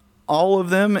back all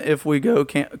of them if we go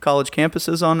college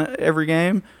campuses on every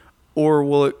game, or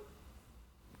will it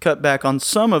cut back on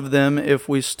some of them if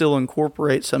we still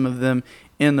incorporate some of them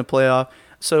in the playoff?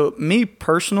 So me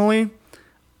personally,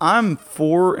 I'm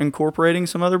for incorporating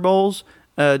some other bowls,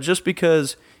 just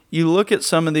because you look at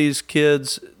some of these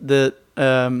kids that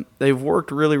they've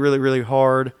worked really, really, really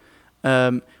hard.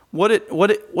 What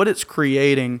it's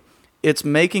creating, it's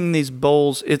making these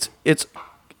bowls. It's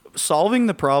solving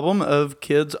the problem of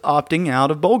kids opting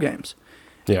out of bowl games.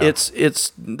 Yeah.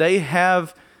 They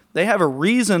have a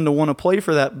reason to want to play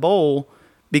for that bowl,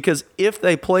 because if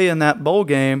they play in that bowl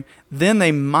game, then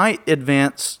they might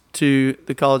advance to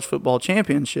the college football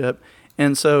championship.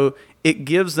 And so it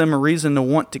gives them a reason to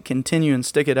want to continue and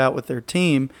stick it out with their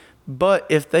team. But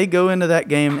if they go into that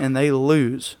game and they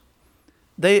lose,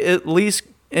 they at least,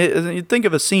 you think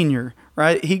of a senior,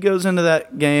 right? He goes into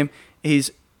that game,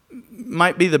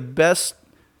 might be the best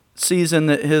season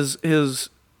that his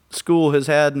school has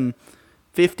had in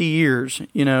 50 years,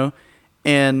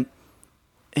 and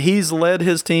he's led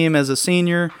his team as a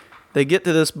senior. They get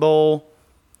to this bowl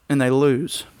and they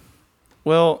lose.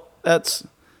 Well, that's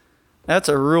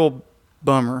a real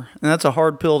bummer, and that's a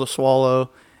hard pill to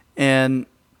swallow. And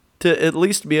to at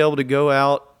least be able to go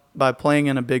out by playing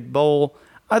in a big bowl,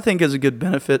 I think is a good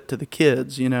benefit to the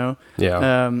kids, Yeah.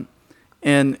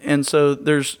 And so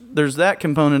there's that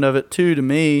component of it too. To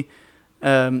me,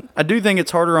 I do think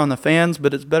it's harder on the fans,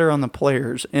 but it's better on the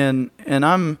players, and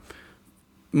I'm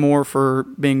more for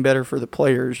being better for the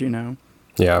players,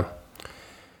 Yeah,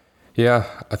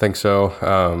 I think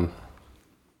so.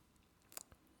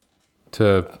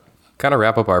 To kind of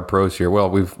wrap up our pros here, well,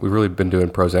 we've really been doing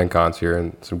pros and cons here,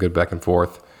 and some good back and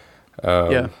forth.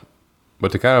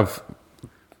 But to kind of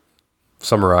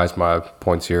summarize my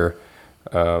points here,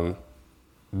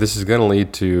 this is going to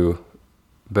lead to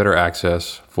better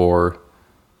access for.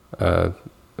 It'll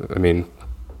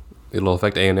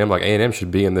affect A&M. Like, A&M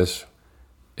should be in this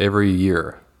every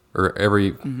year, or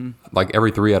every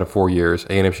 3 out of 4 years.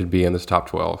 A&M should be in this top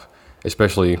 12,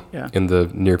 especially in the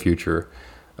near future.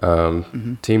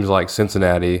 Teams like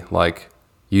Cincinnati, like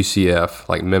UCF,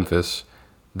 like Memphis,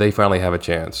 they finally have a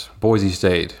chance. Boise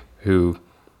State, who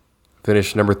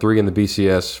finished number 3 in the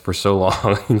BCS for so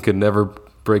long and could never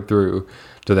break through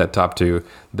to that top 2,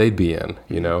 they'd be in,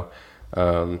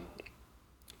 And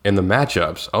the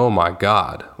matchups, oh my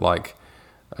God, like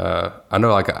I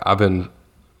know, like, I've been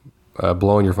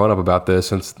blowing your phone up about this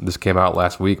since this came out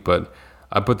last week, but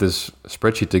I put this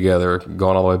spreadsheet together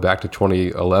going all the way back to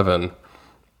 2011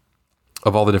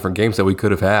 of all the different games that we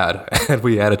could have had had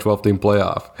we had a 12-team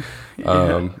playoff.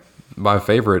 My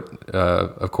favorite,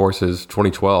 of course, is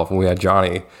 2012 when we had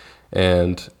Johnny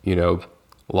and,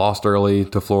 lost early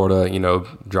to Florida,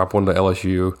 dropped one to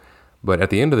LSU. But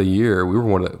at the end of the year, we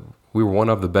were one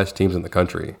of the best teams in the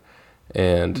country.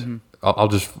 And I'll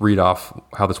just read off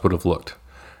how this would have looked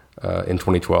in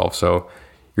 2012. So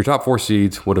your top 4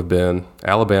 seeds would have been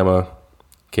Alabama,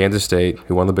 Kansas State,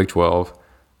 who won the Big 12,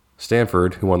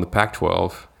 Stanford, who won the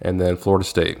Pac-12, and then Florida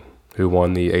State, who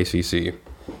won the ACC.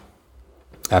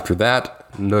 After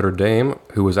that, Notre Dame,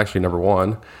 who was actually number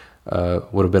 1,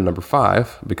 would have been number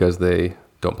 5 because they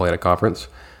don't play in a conference.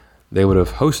 They would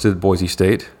have hosted Boise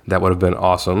State. That would have been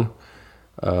awesome.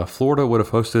 Florida would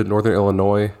have hosted Northern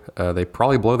Illinois. They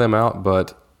probably blow them out,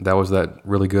 but that was that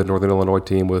really good Northern Illinois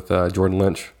team with Jordan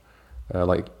Lynch,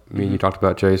 like me and you talked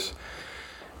about, Chase.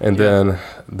 And then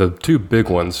the 2 big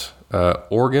ones,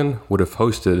 Oregon would have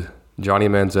hosted Johnny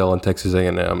Manziel and Texas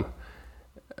A&M.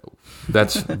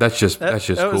 That's just cool,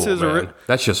 man.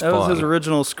 That's just fun. That was his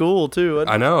original school too.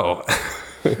 I know.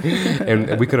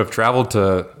 And we could have traveled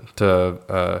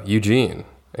to Eugene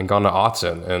and gone to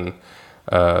Autzen, and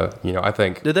I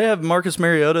think. Did they have Marcus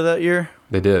Mariota that year?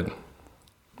 They did.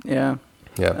 Yeah.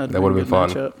 Yeah, that would have been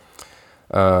fun.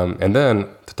 And then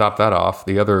to top that off,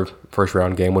 the other first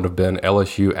round game would have been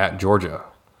LSU at Georgia,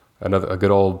 a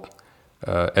good old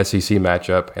SEC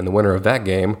matchup, and the winner of that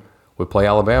game would play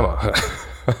Alabama.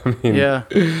 I mean, yeah.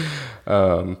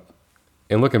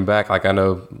 And looking back, like, I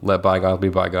know, let bygones be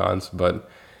bygones, but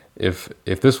if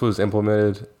this was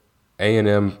implemented,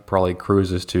 A&M probably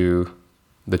cruises to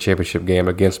the championship game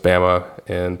against Bama,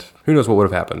 and who knows what would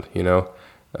have happened,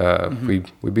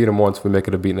 We beat them once, we may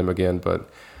could have beaten them again, but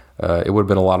it would have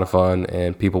been a lot of fun,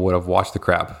 and people would have watched the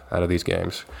crap out of these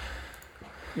games.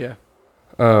 Yeah.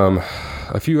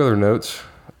 A few other notes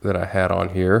that I had on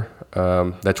here.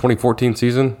 That 2014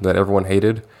 season that everyone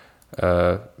hated,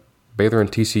 Baylor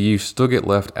and TCU still get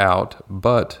left out,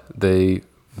 but they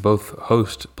both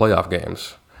host playoff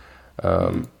games,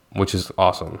 which is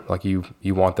awesome. Like, you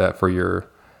want that for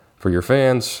your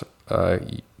fans.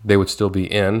 They would still be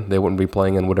in. They wouldn't be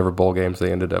playing in whatever bowl games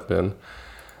they ended up in.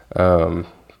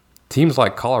 Teams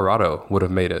like Colorado would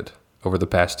have made it over the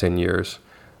past 10 years.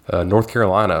 North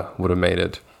Carolina would have made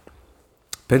it.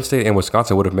 Penn State and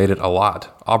Wisconsin would have made it a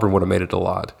lot. Auburn would have made it a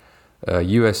lot.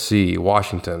 USC,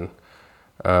 Washington.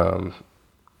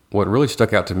 What really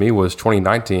stuck out to me was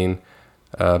 2019,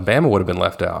 Bama would have been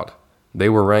left out. They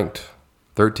were ranked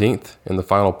 13th in the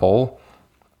final poll,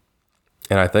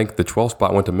 and I think the 12th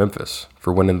spot went to Memphis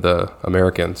for winning the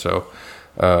American. So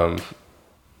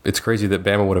it's crazy that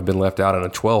Bama would have been left out in a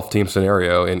 12-team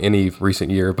scenario in any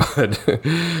recent year, but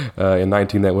in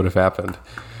 19 that would have happened.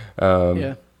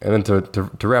 Yeah. And then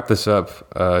to wrap this up,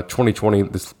 2020,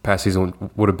 this past season,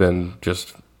 would have been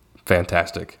just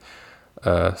fantastic.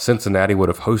 Cincinnati would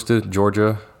have hosted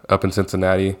Georgia up in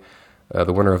Cincinnati.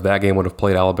 The winner of that game would have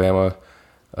played Alabama.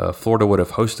 Florida would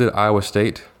have hosted Iowa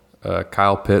State.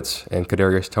 Kyle Pitts and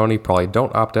Kadarius Toney probably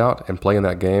don't opt out and play in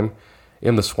that game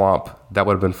in the Swamp. That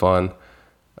would have been fun.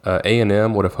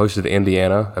 A&M would have hosted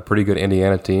Indiana, a pretty good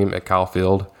Indiana team at Kyle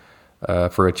Field,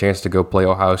 for a chance to go play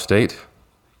Ohio State.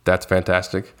 That's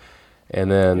fantastic. And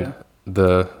then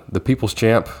the People's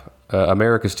Champ,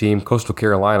 America's team, Coastal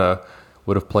Carolina,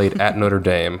 would have played at Notre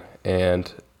Dame,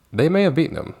 and they may have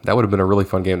beaten them. That would have been a really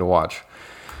fun game to watch.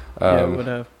 Yeah, it would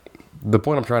have. The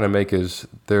point I'm trying to make is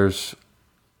this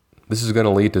is going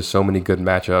to lead to so many good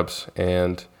matchups,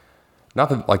 and not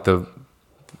that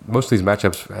most of these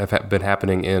matchups have been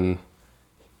happening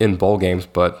in bowl games,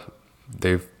 but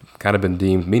they've kind of been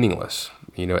deemed meaningless.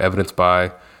 Evidenced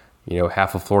by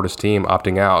half of Florida's team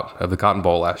opting out of the Cotton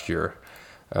Bowl last year.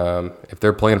 If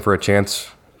they're playing for a chance,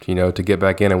 to get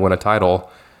back in and win a title,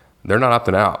 they're not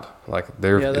opting out.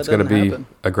 It's going to be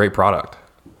a great product.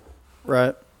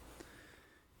 Right.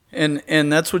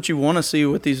 And that's what you want to see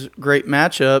with these great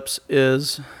matchups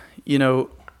is,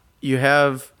 you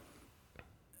have.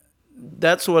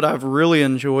 That's what I've really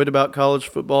enjoyed about college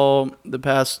football the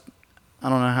past, I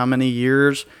don't know how many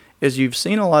years, is you've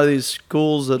seen a lot of these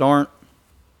schools that aren't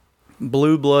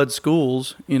blue blood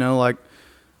schools, like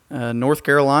North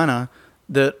Carolina,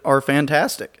 that are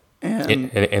fantastic.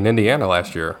 And Indiana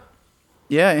last year.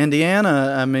 Yeah,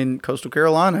 Indiana. Coastal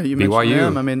Carolina. You mentioned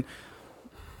BYU. them.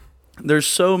 There's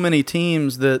so many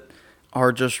teams that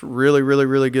are just really, really,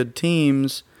 really good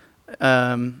teams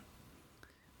that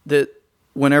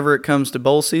whenever it comes to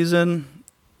bowl season,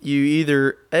 you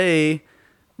either A,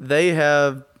 they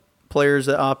have players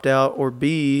that opt out, or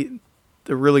B,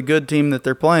 the really good team that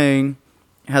they're playing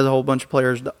has a whole bunch of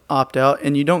players that opt out,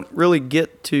 and you don't really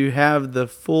get to have the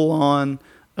full-on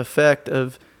effect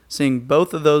of seeing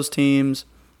both of those teams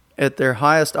at their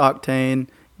highest octane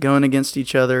going against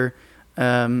each other,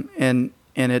 and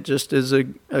it just is a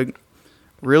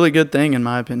really good thing in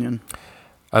my opinion.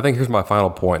 I think here's my final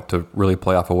point to really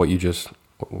play off of what you just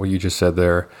said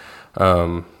there.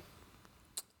 The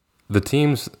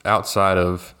teams outside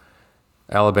of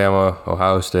Alabama,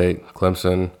 Ohio State,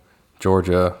 Clemson,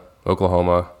 Georgia,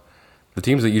 Oklahoma, the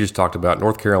teams that you just talked about,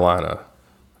 North Carolina,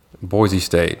 Boise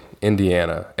State,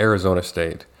 Indiana, Arizona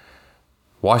State,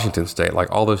 Washington State,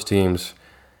 like all those teams.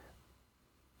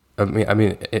 I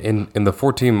mean, in the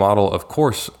 4-team model, of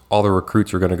course, all the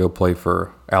recruits are going to go play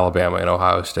for Alabama and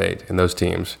Ohio State and those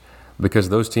teams, because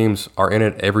those teams are in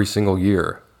it every single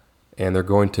year, and they're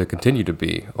going to continue to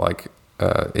be. Like,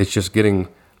 it's just getting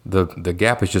the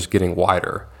gap is just getting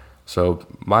wider. So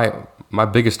my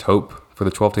biggest hope for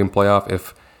the 12-team playoff,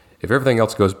 if everything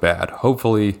else goes bad,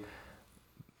 hopefully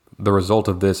the result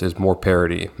of this is more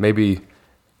parity. Maybe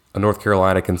a North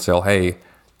Carolina can sell, hey,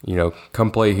 come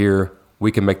play here.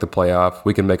 We can make the playoff.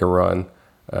 We can make a run.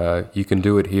 You can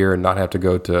do it here and not have to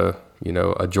go to,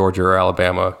 a Georgia or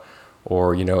Alabama,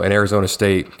 or, an Arizona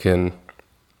State can,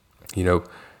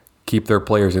 keep their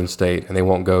players in state and they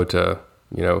won't go to,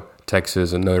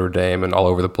 Texas and Notre Dame and all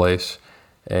over the place.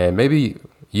 And maybe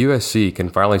USC can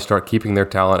finally start keeping their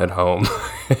talent at home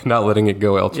and not letting it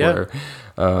go elsewhere.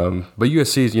 Yeah. But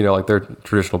USC's, like they're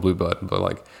traditional blue blood, but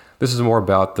like this is more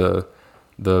about the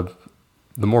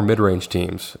more mid-range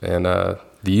teams and the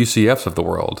UCFs of the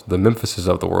world, the Memphises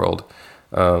of the world.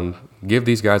 Give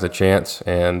these guys a chance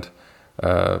and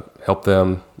help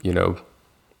them,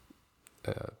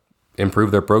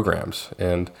 improve their programs.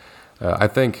 And I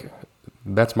think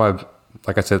that's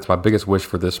like I said, it's my biggest wish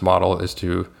for this model is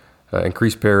to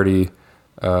increase parity,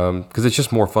 because it's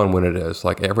just more fun when it is.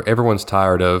 Like everyone's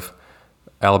tired of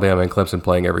Alabama and Clemson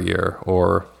playing every year,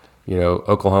 or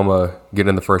Oklahoma getting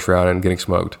in the first round and getting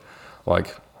smoked.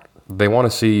 Like they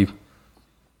want to see,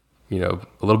 a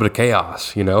little bit of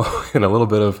chaos, and a little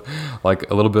bit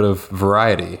of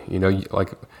variety.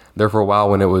 Like there for a while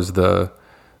when it was the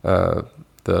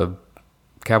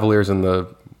Cavaliers and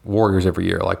the Warriors every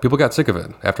year, like people got sick of it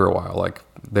after a while. Like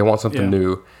they want something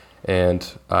new, and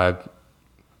I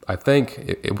think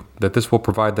that this will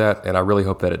provide that, and I really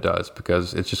hope that it does,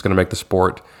 because it's just going to make the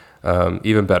sport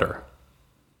even better.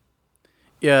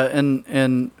 Yeah,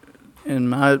 and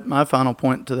my final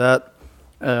point to that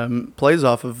plays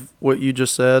off of what you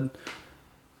just said,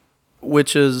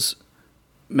 which is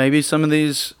maybe some of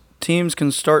these teams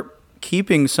can start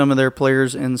keeping some of their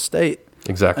players in state.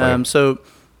 Exactly. So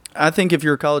I think if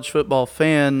you're a college football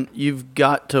fan, you've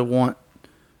got to want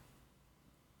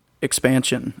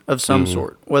expansion of some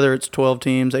sort, whether it's 12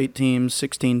 teams, 8 teams,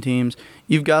 16 teams.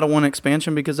 You've got to want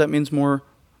expansion, because that means more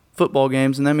football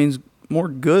games, and that means more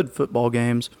good football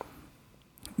games.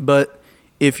 But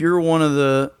if you're one of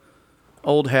the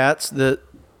old hats that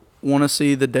want to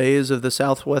see the days of the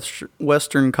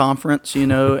Southwestern Conference,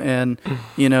 and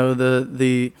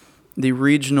the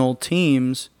regional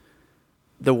teams,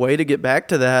 the way to get back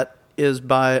to that is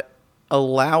by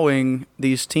allowing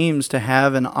these teams to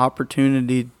have an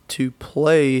opportunity to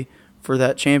play for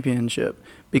that championship,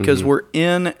 because we're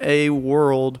in a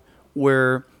world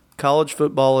where college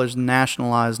football is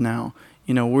nationalized now.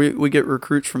 We get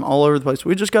recruits from all over the place.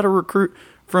 We just got a recruit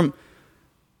from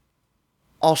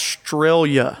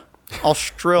Australia.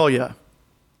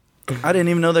 I didn't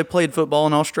even know they played football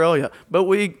in Australia, but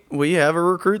we have a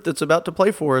recruit that's about to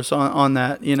play for us on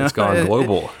that. It's gone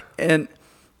global. And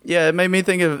yeah, it made me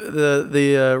think of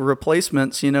the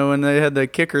replacements. When they had the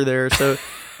kicker there. So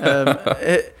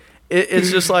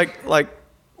it's just like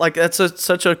that's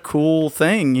such a cool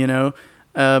thing.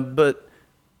 But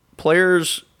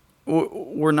players,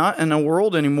 we're not in a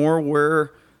world anymore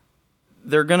where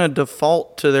they're going to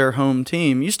default to their home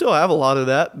team. You still have a lot of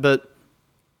that, but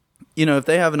if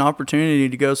they have an opportunity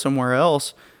to go somewhere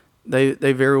else, they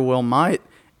very well might.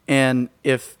 And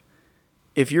if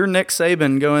you're Nick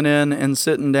Saban going in and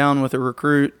sitting down with a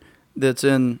recruit that's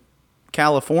in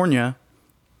California,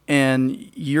 and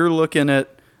you're looking at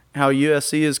how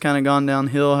USC has kind of gone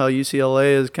downhill, how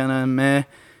UCLA is kind of meh,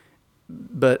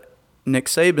 but Nick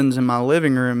Saban's in my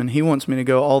living room and he wants me to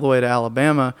go all the way to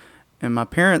Alabama, and my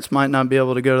parents might not be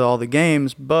able to go to all the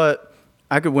games, but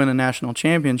I could win a national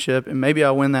championship, and maybe I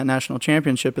win that national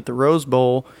championship at the Rose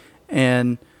Bowl,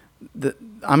 and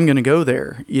I'm going to go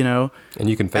there, And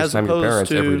you can FaceTime your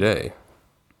parents every day.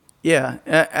 Yeah,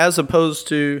 as opposed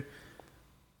to,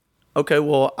 okay,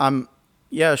 well, I'm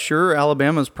yeah, sure,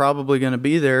 Alabama's probably going to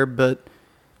be there, but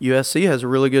USC has a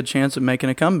really good chance of making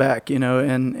a comeback,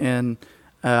 and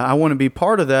I want to be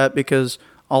part of that because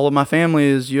all of my family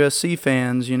is USC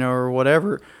fans, or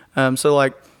whatever. So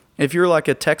like, if you're like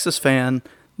a Texas fan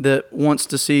that wants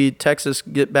to see Texas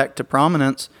get back to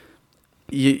prominence,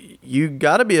 you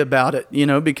got to be about it,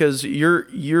 because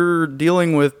you're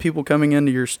dealing with people coming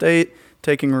into your state,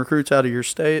 taking recruits out of your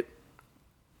state.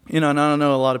 And I don't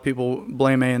know, a lot of people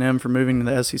blame A&M for moving to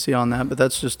the SEC on that, but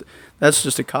that's just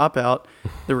a cop-out.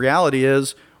 The reality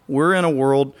is we're in a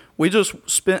world – we just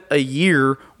spent a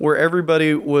year where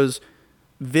everybody was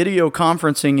video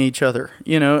conferencing each other,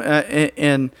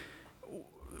 and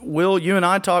Will, you and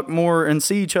I talk more and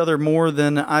see each other more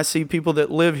than I see people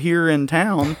that live here in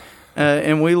town,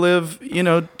 and we live,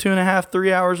 2.5,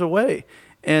 3 hours away,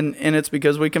 and it's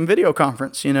because we can video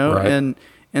conference, Right.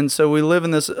 And so we live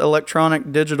in this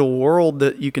electronic digital world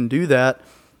that you can do that.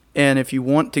 And if you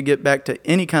want to get back to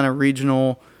any kind of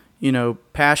regional,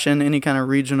 passion, any kind of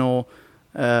regional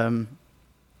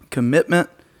commitment,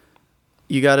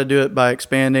 you got to do it by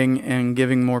expanding and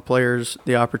giving more players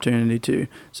the opportunity to.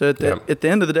 So at the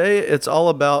end of the day, it's all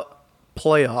about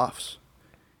playoffs.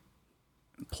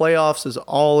 Playoffs is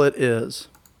all it is.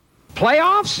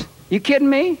 Playoffs? You kidding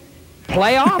me?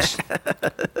 Playoffs?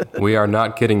 We are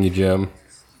not kidding you, Jim.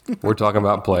 We're talking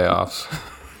about playoffs.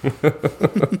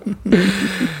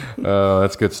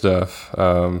 That's good stuff.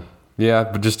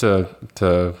 But just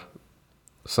to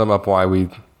sum up why we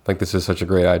think this is such a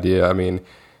great idea, I mean,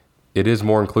 it is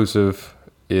more inclusive.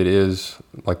 It is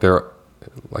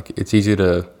it's easy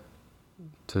to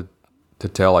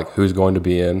tell like who's going to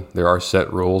be in. There are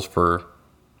set rules for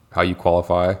how you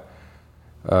qualify.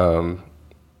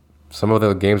 Some of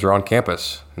the games are on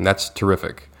campus, and that's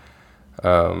terrific.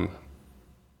 And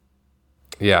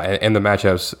the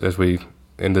matchups, as we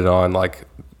ended on, like,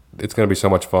 it's going to be so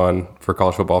much fun for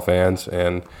college football fans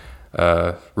and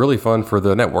really fun for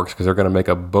the networks because they're going to make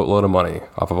a boatload of money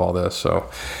off of all this. So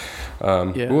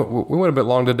we went a bit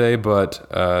long today, but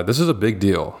this is a big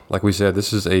deal. Like we said,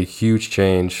 this is a huge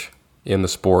change in the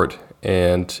sport,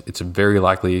 and it's very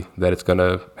likely that it's going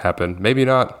to happen. Maybe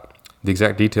not the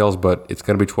exact details, but it's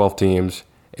going to be 12 teams,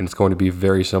 and it's going to be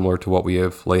very similar to what we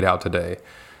have laid out today.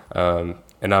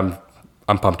 And I'm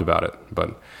pumped about it,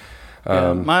 but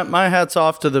my hat's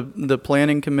off to the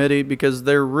planning committee because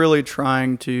they're really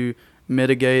trying to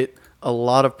mitigate a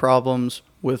lot of problems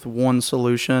with one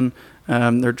solution.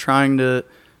 They're trying to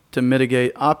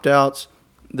mitigate opt-outs.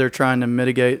 They're trying to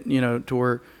mitigate, to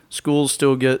where schools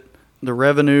still get the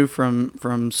revenue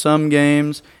from some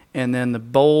games, and then the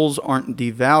bowls aren't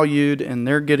devalued, and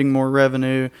they're getting more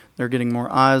revenue. They're getting more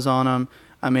eyes on them.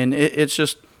 I mean, it's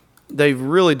just. They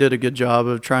really did a good job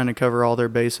of trying to cover all their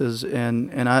bases,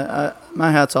 and I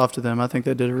my hat's off to them. I think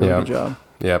they did a really good job.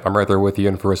 Yeah, I'm right there with you.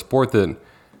 And for a sport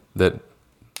that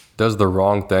does the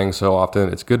wrong thing so often,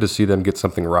 it's good to see them get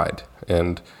something right,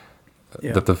 and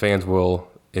that the fans will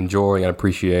enjoy and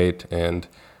appreciate. And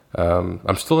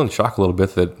I'm still in shock a little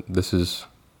bit that this is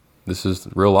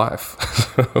real life.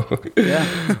 But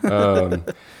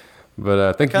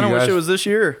thank you guys. Kind of wish it was this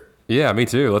year. Yeah, me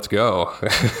too. Let's go.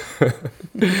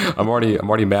 I'm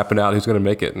already mapping out who's going to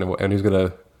make it and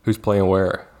who's playing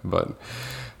where. But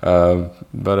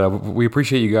we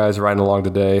appreciate you guys riding along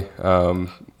today. A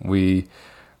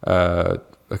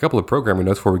couple of programming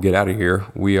notes before we get out of here.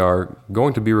 We are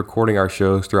going to be recording our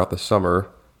shows throughout the summer,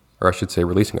 or I should say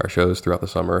releasing our shows throughout the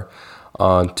summer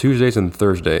on Tuesdays and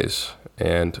Thursdays.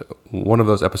 And one of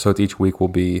those episodes each week will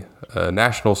be a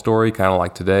national story, kind of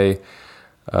like today.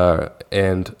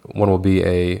 And one will be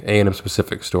a A&M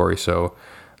specific story. So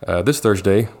this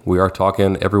Thursday, we are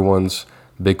talking everyone's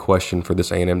big question for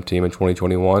this A&M team in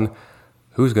 2021.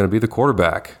 Who's going to be the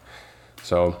quarterback?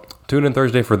 So tune in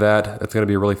Thursday for that. It's going to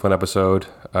be a really fun episode.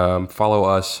 Follow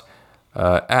us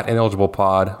at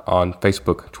InEligiblePod on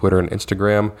Facebook, Twitter, and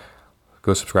Instagram.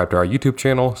 Go subscribe to our YouTube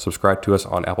channel. Subscribe to us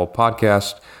on Apple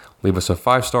Podcasts. Leave us a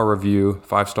 5-star review,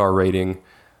 5-star rating.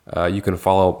 You can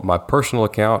follow my personal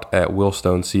account at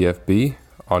WillStoneCFB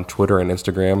on Twitter and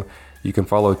Instagram. You can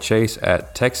follow Chase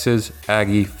at Texas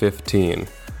Aggie 15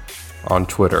 on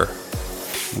Twitter,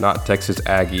 not Texas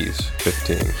Aggies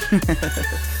 15.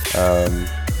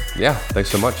 Thanks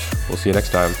so much. We'll see you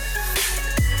next time.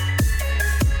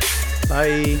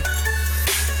 Bye.